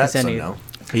bad sound at that, so inconsiderate?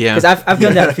 no. Yeah. Because I've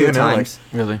done that a few You know, like- times,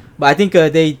 Really. but I think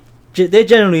they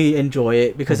generally enjoy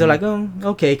it because they're like, oh,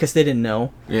 okay, because they didn't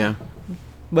know. Yeah.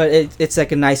 But it's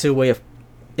like a nicer way of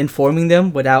informing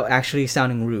them without actually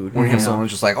sounding rude. When you you have know? someone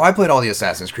who's just like, oh, I played all the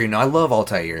Assassin's Creed. No, I love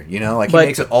Altair. Like But- he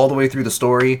makes it all the way through the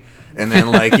story, and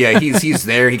then like, yeah, he's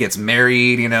there. He gets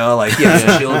married. Like he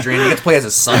has children. He gets to play as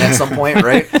a son at some point,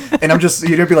 right? and I'm just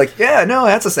you'd be like, yeah, no,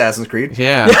 that's Assassin's Creed.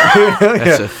 Yeah,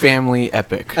 that's a family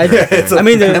epic. It's a I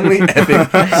mean, family epic, and then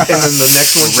the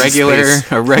next one's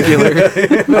space. a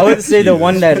regular. I would say the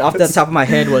one that off the top of my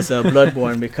head was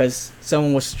Bloodborne, because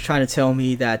someone was trying to tell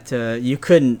me that you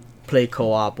couldn't play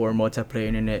co-op or multiplayer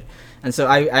in it. And so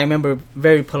I remember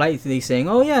very politely saying,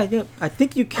 oh yeah, I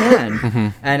think you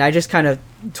can. And I just kind of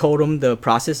told him the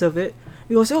process of it.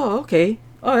 He goes, oh, okay.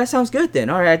 Oh, that sounds good then.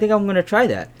 All right, I think I'm going to try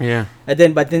that. Yeah.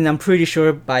 But then I'm pretty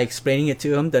sure by explaining it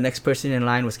to him, the next person in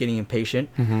line was getting impatient.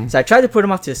 So I tried to put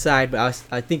him off to the side, but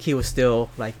I think he was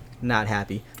still like not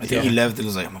happy. I think he left and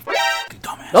was like, I'm a fucking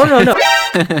dumbass. Oh, no.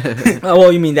 Oh,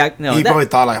 well, you mean that? No, He that, probably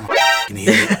thought like, I'm a fucking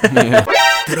idiot.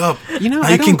 Get up. You know, Now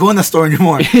I you can't don't- go in the store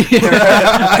anymore. I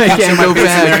can't go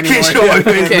back. I can't show my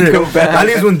face. Can't go back. At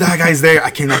least when that guy's there, I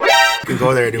cannot fucking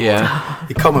go there anymore. Yeah.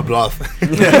 He called my bluff.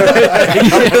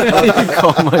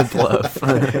 Call my bluff.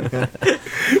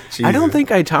 I don't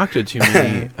think I talked to too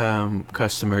many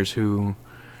customers who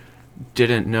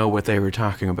didn't know what they were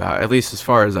talking about, at least as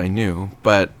far as I knew.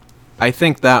 But I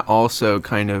think that also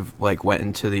kind of like went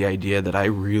into the idea that I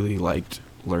really liked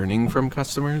learning from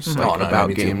customers about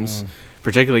me too. games,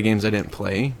 particularly games I didn't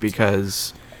play,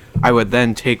 because I would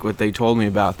then take what they told me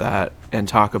about that and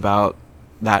talk about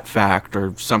that fact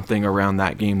or something around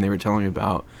that game they were telling me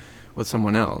about with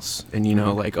someone else. And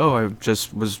like, oh, I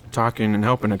just was talking and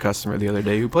helping a customer the other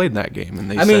day who played that game, and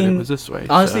they said it was this way.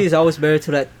 Honestly, so. it's always better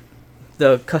to let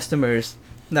the customers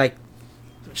like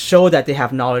show that they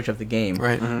have knowledge of the game,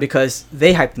 Right. because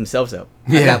they hype themselves up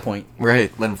at Yeah. that point.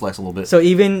 Right. Let him flex a little bit. So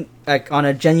even like on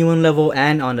a genuine level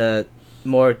and on a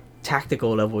more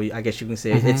tactical level, I guess you can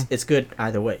say it's good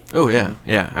either way. Oh yeah,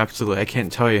 yeah, absolutely. I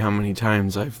can't tell you how many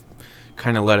times I've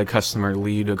kind of let a customer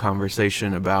lead a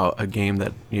conversation about a game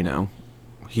that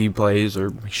he plays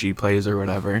or she plays or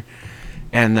whatever,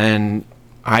 and then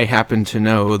I happen to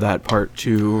know that part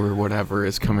 2 or whatever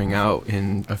is coming out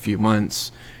in a few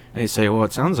months. And they say, well,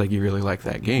 it sounds like you really like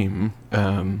that game.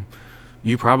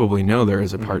 You probably know there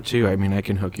is a part 2. I mean, I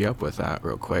can hook you up with that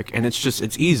real quick. And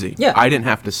it's easy. Yeah. I didn't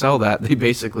have to sell that. They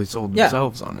basically sold Yeah.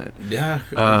 themselves on it. Yeah.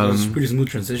 It's pretty smooth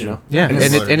transition. Yeah,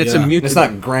 and it's a mutual. It's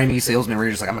not grindy salesman where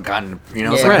you're just like, I'm a god, It's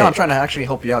Yeah. like, Right. no, I'm trying to actually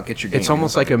help you out, get your game. It's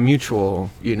almost like a mutual,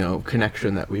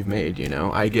 connection that we've made.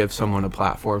 I give someone a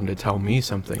platform to tell me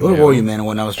something. Where new. were you, man,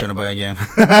 when I was trying to buy a game?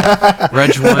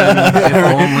 Reg One, if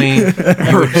only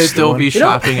you would still be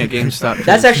shopping at GameStop.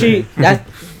 That's actually that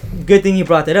good thing you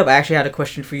brought that up. I actually had a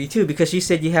question for you too, because you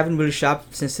said you haven't really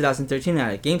shopped since 2013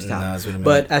 at GameStop. No, it's been a minute.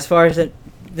 But as far as this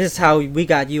is how we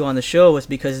got you on the show, was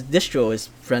because Distro is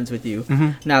friends with you.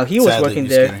 Now he was Sadly, working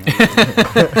just there.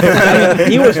 kidding. I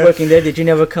mean, he was working there. Did you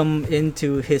never come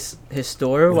into his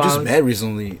store? We just met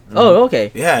recently. Oh,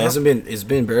 okay. Yeah, it's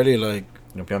been barely like.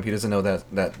 Piampi doesn't know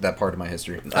that part of my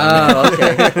history. Oh,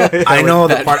 okay. I know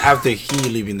the part after he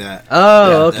leaving that.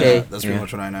 Oh, okay. That's pretty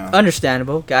much what I know.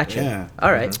 Understandable. Gotcha. Yeah.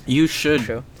 All right. You should,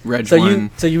 True. Reg So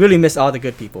One. you really miss all the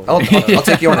good people. I'll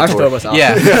take you on Our a store tour. was awesome.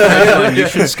 Yeah, Reg One, you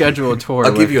should schedule a tour.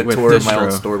 I'll give you a with tour of my Distro.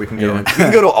 old store. We can go. Yeah. We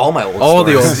can go to all my old stores. All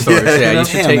the old stores. Yeah, you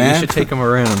should Yeah, take man. you should take them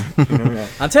around.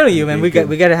 I'm telling you, man, we got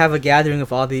to have a gathering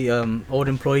of all the old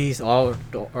employees, all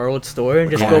our old store, and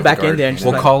just Yeah. go back in there and just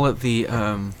We'll like, call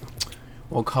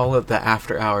it the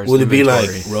after hours. Will it be like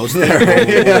inventory. roasted? Or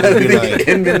will it be like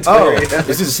Inventory. oh,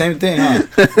 this is the same thing, huh?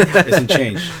 It doesn't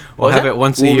change. We'll have it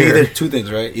once a Well, year. either two things,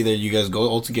 right? Either you guys go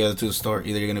all together to the store.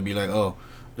 Either you're gonna be like, oh,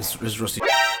 this roasty.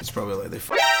 It's probably like they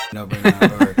up right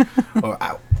now, or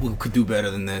we could do better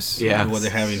than this. Yeah. what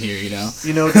they're having here,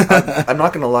 I'm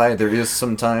not gonna lie. There is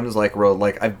sometimes like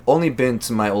I've only been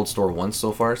to my old store once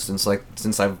so far since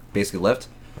I've basically left.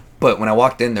 But when I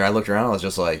walked in there, I looked around. I was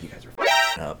just like, you guys are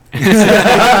up.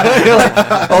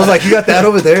 I was like, you got that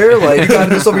over there? Like, you got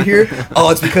this over here? Oh,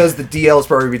 it's because the DL's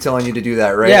probably be telling you to do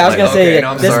that, right? yeah, I was Like, gonna say okay, no,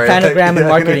 I'm this sorry. panogram and Yeah.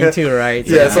 marketing too, right?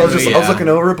 Yeah, so I was Yeah. looking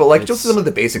over, but like just It's- some of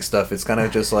the basic stuff. It's kind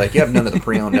of just like you have none of the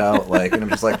pre-owned out, like, and I'm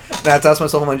just like, I have to ask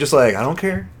myself, I'm just like, I don't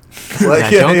care. Like,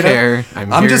 I don't you know? care.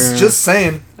 I'm here just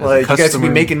saying, as a like, you guys can be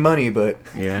customer. making money, but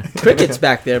Yeah. Cricket's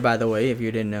back there, by the way, if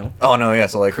you didn't know. oh no, yeah.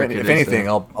 So like, Cricket if is anything,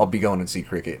 the- I'll be going and see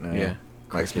cricket. Now, Yeah.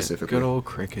 like specifically. Good old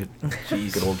cricket.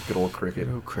 good old cricket.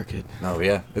 Good old cricket. No,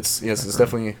 yeah, it's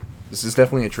definitely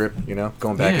a trip.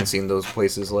 Going back Yeah. and seeing those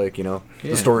places, like Yeah.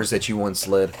 the stores that you once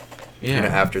led. Yeah.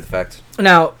 After the fact.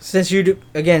 Now, since you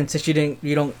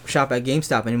don't shop at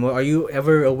GameStop anymore, are you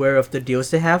ever aware of the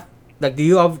deals they have? Like, do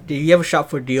you ever shop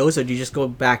for deals, or do you just go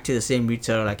back to the same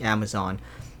retailer like Amazon,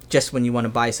 just when you want to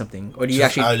buy something, or do you I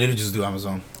actually literally just do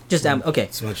Amazon. just okay?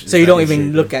 It's much- So you it's don't not even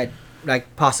easy. look at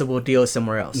like possible deals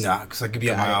somewhere else. Nah, because I could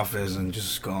be at Got my it. office and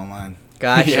just go online.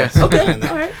 Gotcha. Yeah. Okay. And then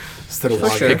All right. instead of For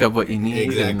walking, sure. Pick up what you need.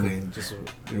 exactly. And Just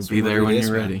you'll be there when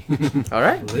you're ready. All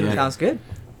right. Yeah. Sounds good.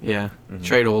 Yeah.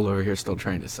 Trade old over here still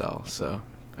trying to sell, so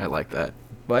I like that.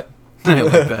 What? I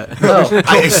like that. Oh.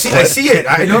 I see it.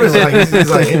 I noticed. Like he's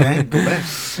like, hey man, go back.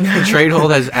 Trade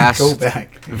hold has Go asked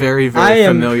back. very, I very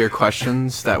am- familiar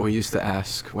questions that we used to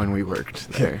ask when we worked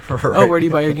there. Oh, where do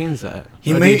you buy your games at?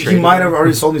 He How do you he trade might it? have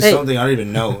already sold me Hey. something I don't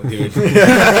even know, dude.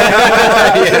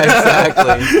 Yeah,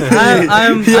 exactly.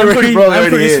 I'm already probably pretty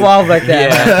already is. suave like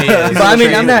that. Yeah, he is. But I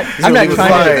mean, I'm not gonna leave it trying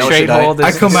fly. to. Trade hold. I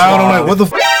is come out, I'm like, what the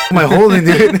am I holding,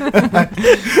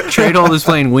 dude? Trade hold is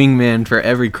playing wingman for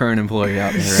every current employee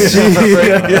out there.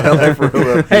 Right now. Yeah, like for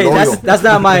real. Hey, Loyal. that's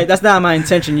not my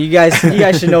intention. You guys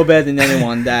should know better than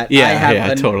anyone that I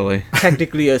have totally.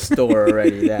 technically a store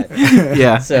already. That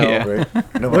Yeah. So- yeah. Right.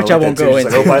 No, Which like I won't that go too. She's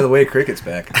like, into. oh, by the way, Cricket's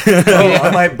back. Oh,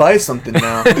 I might buy something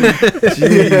now.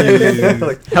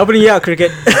 Like, helping you out,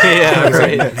 Cricket. Yeah,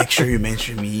 right. Make sure you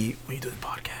mention me when you do the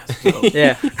podcast.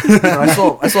 Yeah. I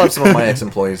still have some of my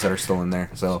ex-employees that are still in there.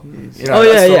 So, you know, Oh, I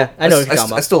yeah, still- yeah. I know what you're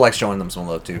talking I about. still like showing them some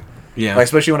love too. Yeah. Like,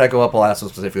 especially when I go up, I'll ask them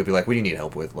specifically, be like, "What do you need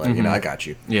help with?" Like, you know, I got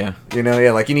you. Yeah. You know,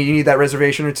 yeah, like you need that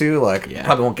reservation or two. Like, Yeah.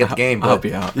 probably won't get the game, I'll but help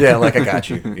you out. yeah, like I got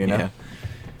you. You know, Yeah.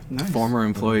 Nice. Former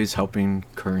employees helping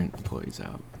current employees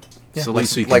out. yeah, So at like,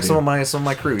 least we can like do. some of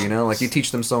my crew. You know, like you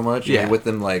teach them so much. Yeah. You're with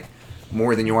them like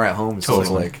more than you are at home. So it's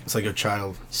Totally. like It's like your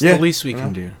child. It's Yeah. the least we Yeah.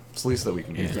 can do. it's the least that we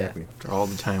can do. Yeah. Exactly. For all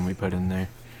the time we put in there.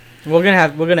 We're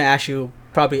gonna ask you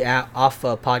probably off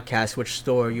a podcast which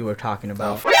store you were talking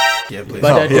about. Yeah, please.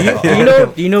 But Oh, yeah.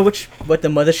 do you know what the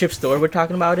mothership store we're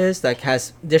talking about is? Like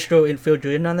has distro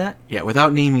infiltrated on that? Yeah,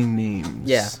 without naming names.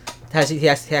 Yeah. He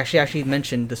actually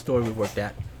mentioned the store we worked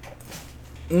at.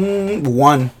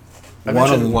 One. I One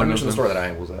mentioned, of them. I mentioned the store that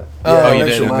I was at. Oh, you I did,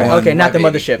 mentioned okay. Okay, not my the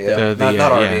baby. mothership, Yeah. though.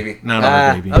 Not our yeah, baby. Not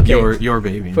our baby. okay. Your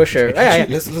baby. For sure. Yeah, yeah.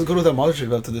 Let's go to that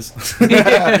mothership after this.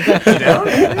 Down?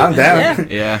 I'm down. Yeah.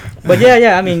 Yeah. But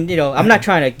yeah. I mean, I'm not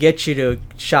trying to get you to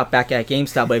shop back at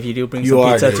GameStop, but if you do bring You some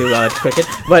are, pizza dude. to Cricket,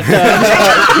 but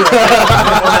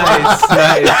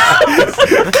Nice.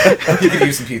 You could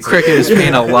use some pizza. Cricket is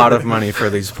paying a lot of money for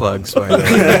these plugs, by the way.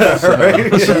 So,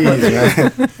 Jeez,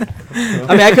 man.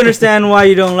 I mean, I can understand why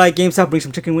you don't like GameStop. Bring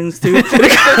some chicken wings too.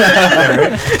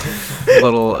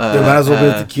 little. There might as well be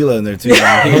a tequila in there too.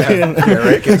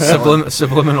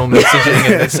 Subliminal messaging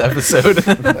in this episode.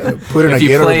 Put in a If you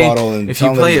Gatorade play- bottle and if tell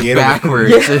you them play it's it Gatorade.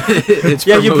 backwards, it's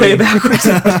Yeah, you play it promoting- backwards.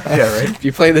 Yeah, right. If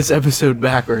you play this episode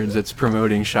backwards, it's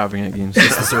promoting shopping at It's the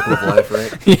GameStop. circle of life,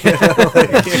 right?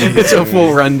 It's a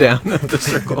full rundown of the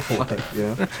circle of life.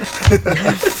 Yeah.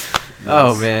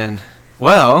 Oh man.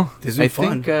 Well, This has I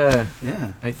been think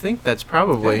Yeah. I think that's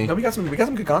probably No, we got some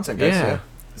good content, guys. Yeah. Yeah.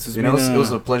 This has You know, been, it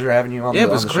was a pleasure having you on. Yeah, it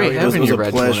the, was on the great show. it was, having it you, was a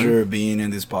Reg pleasure being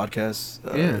in this podcast.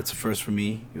 Yeah. It's a first for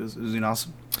me. It was been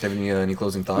awesome. Have any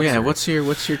closing thoughts? yeah. or- What's your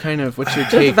kind of what's your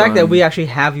Just the take fact that on- we actually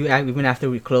have you even after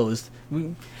we closed.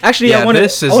 Actually, yeah, I wanted,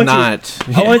 this is I wanted not.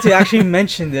 To, I wanted to actually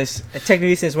mention this.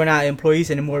 Technically, since we're not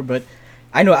employees anymore, but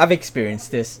I know I've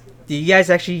experienced this. Do you guys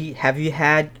actually have you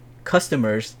had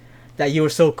customers that you were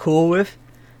so cool with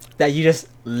that you just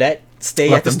let stay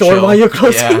Let at the them store chill. while you're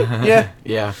closing? Yeah. Yeah.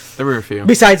 Yeah. There were a few.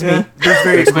 Besides me, There's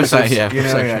very exclusive. Besides- yeah, you know,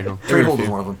 besides yeah. Trade Trade Hold. Hold was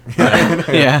one of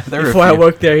them. Yeah. There were before a I few.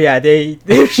 worked there, yeah, they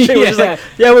shit was just like,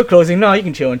 yeah, we're closing. No, you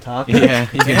can chill and talk. Yeah.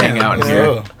 You can hang out in here.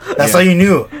 Oh, that's Yeah. how you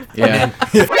knew. Yeah.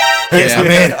 Yes, I'm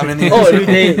in. I'm in the Oh,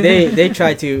 industry. dude,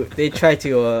 they tried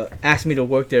to ask me to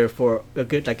work there for a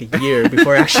good like a year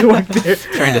before I actually worked there.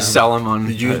 Trying to sell them on.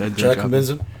 Did you a try to job. convince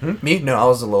him? Me? No, I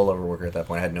was a low level worker at that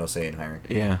point. I had no say in hiring.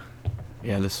 Yeah.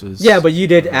 Yeah. This was. Yeah, but you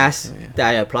did ask Yeah. that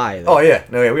I apply. Though. Oh yeah,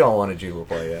 no, yeah, we all wanted you to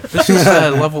apply. Yeah. This is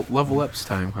level up's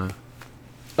time, huh?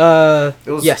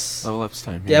 It was- Yes. Level up's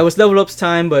time. Yeah, it was Level Up's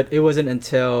time, but it wasn't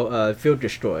until Field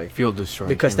Destroy Field Destroy.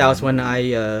 because came that was out. when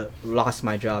I lost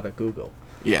my job at Google.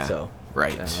 Yeah. So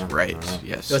Right. Yeah. Right.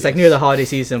 Yes. it was like near the holiday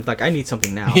season. I'm like, I need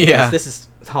something now. Yeah. This is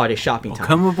holiday shopping Well, time.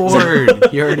 come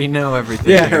aboard. You already know everything.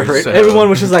 Yeah, here, right. so- Everyone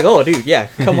was just like, "Oh, dude, yeah,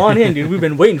 come on in, dude. We've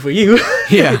been waiting for you.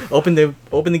 Yeah. open the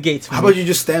gates." For How me." about you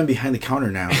just stand behind the counter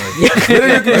now? Like,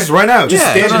 literally, you can just run out. Just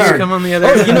Yeah, stand just there. come on the other.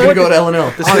 Oh, end. you know I'm what? gonna go to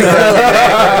L&L.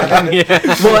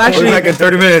 Yeah. Well, actually, Back in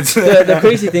 30 minutes. the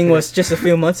crazy thing was just a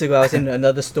few months ago, I was in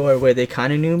another store where they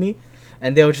kind of knew me.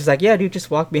 And they were just like, yeah, dude,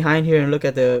 just walk behind here and look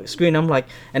at the screen. I'm like,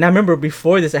 and I remember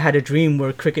before this, I had a dream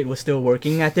where Cricket was still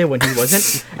working at there when he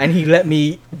wasn't. And he let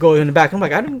me go in the back. I'm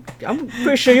like, I'm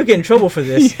pretty sure you'll get in trouble for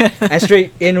this. And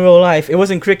straight in real life, it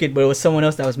wasn't Cricket, but it was someone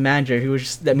else that was manager who was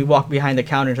just let me walk behind the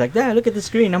counter. He's like, yeah, look at the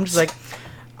screen. I'm just like,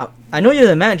 I know you're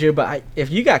the manager, but if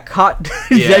you got caught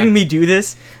Yeah. letting me do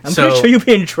this, I'm pretty So- sure you'll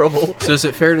be in trouble. So is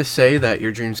it fair to say that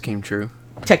your dreams came true?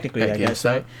 Technically, At I guess,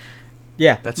 GameStop? right?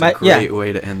 Yeah, That's a great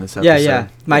way to end this episode. Yeah.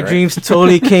 My Right. dreams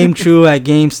totally came true at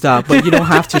GameStop, but you don't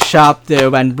have to shop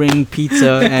there and bring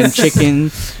pizza and chicken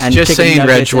and Just chicken saying,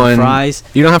 nuggets Reg and One. fries.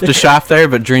 You don't have to shop there,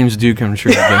 but dreams do come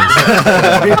true.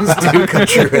 Dreams do come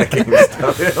true at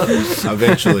GameStop.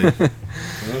 Eventually.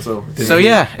 So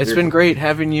yeah, it's been great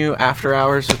having you after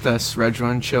hours with us, Reg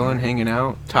One, chilling, hanging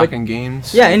out, talking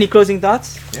games. Yeah, any closing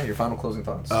thoughts? Yeah, your final closing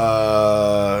thoughts.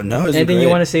 No. It's Anything great. you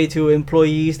want to say to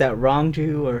employees that wronged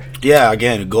you or Yeah,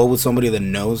 again, go with somebody that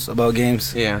knows about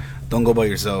games. Yeah. Don't go by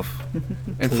yourself.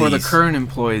 And for the Please. current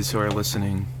employees who are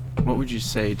listening, what would you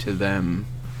say to them,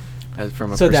 as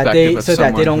from a So that perspective they- of so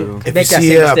that they someone don't- who? If Make you that see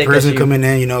same a mistake as person you. coming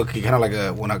in, kind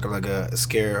of like a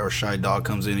scare or shy dog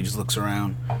comes in, he just looks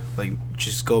around, like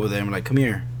just go over there and be like, come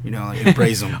here, like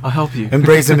embrace them, I'll help you.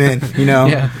 embrace them in,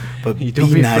 Yeah. But You be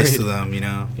don't be nice afraid. to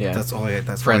them, Yeah. That's all.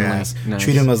 That's Friendly, all I ask. nice.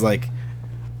 Treat them as like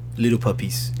little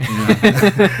puppies.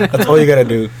 That's all you gotta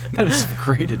do. That is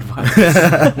great advice.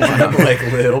 Like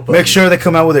little. Make sure they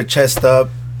come out with their chest up,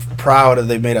 proud that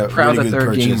they made a Proud really that good they're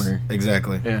a purchase. gamer.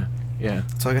 Exactly. Yeah. Yeah.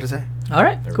 That's all I gotta say. all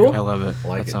right, There we cool. I love it.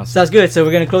 Like That's it. awesome. Sounds good. So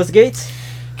we're gonna close the gates.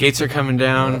 Gates are coming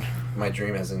down. My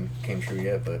dream hasn't came true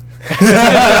yet, but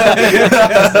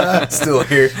still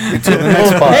here. Until the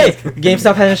next pod. Hey,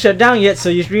 GameStop hasn't shut down yet, so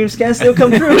your dreams can still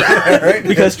come true. Right?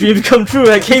 Because dreams come true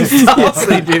at GameStop. Yes,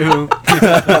 they do.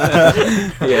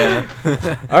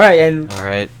 Yeah. All right, and All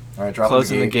right. All right, drop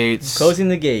Closing the gates. closing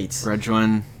the gates. Reg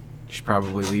One, you should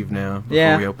probably leave now before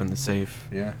Yeah. we open the safe.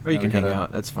 Yeah. Or you Now can we hang gotta-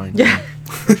 out. That's fine. Yeah.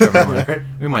 Whichever one. Right.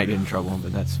 We might get in trouble,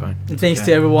 but that's fine. And thanks to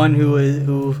Okay. everyone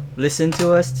who listened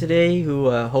to us today,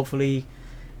 who hopefully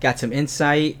got some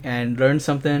insight and learned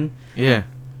something. Yeah.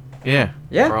 Yeah.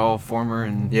 Yeah. We're all former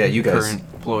and Yeah, you guys. current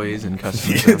employees and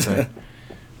customers out there.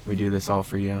 We do this all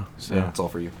for you. So Yeah, it's all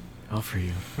for you. all for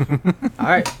you. All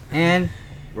right, and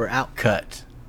we're out. Cut.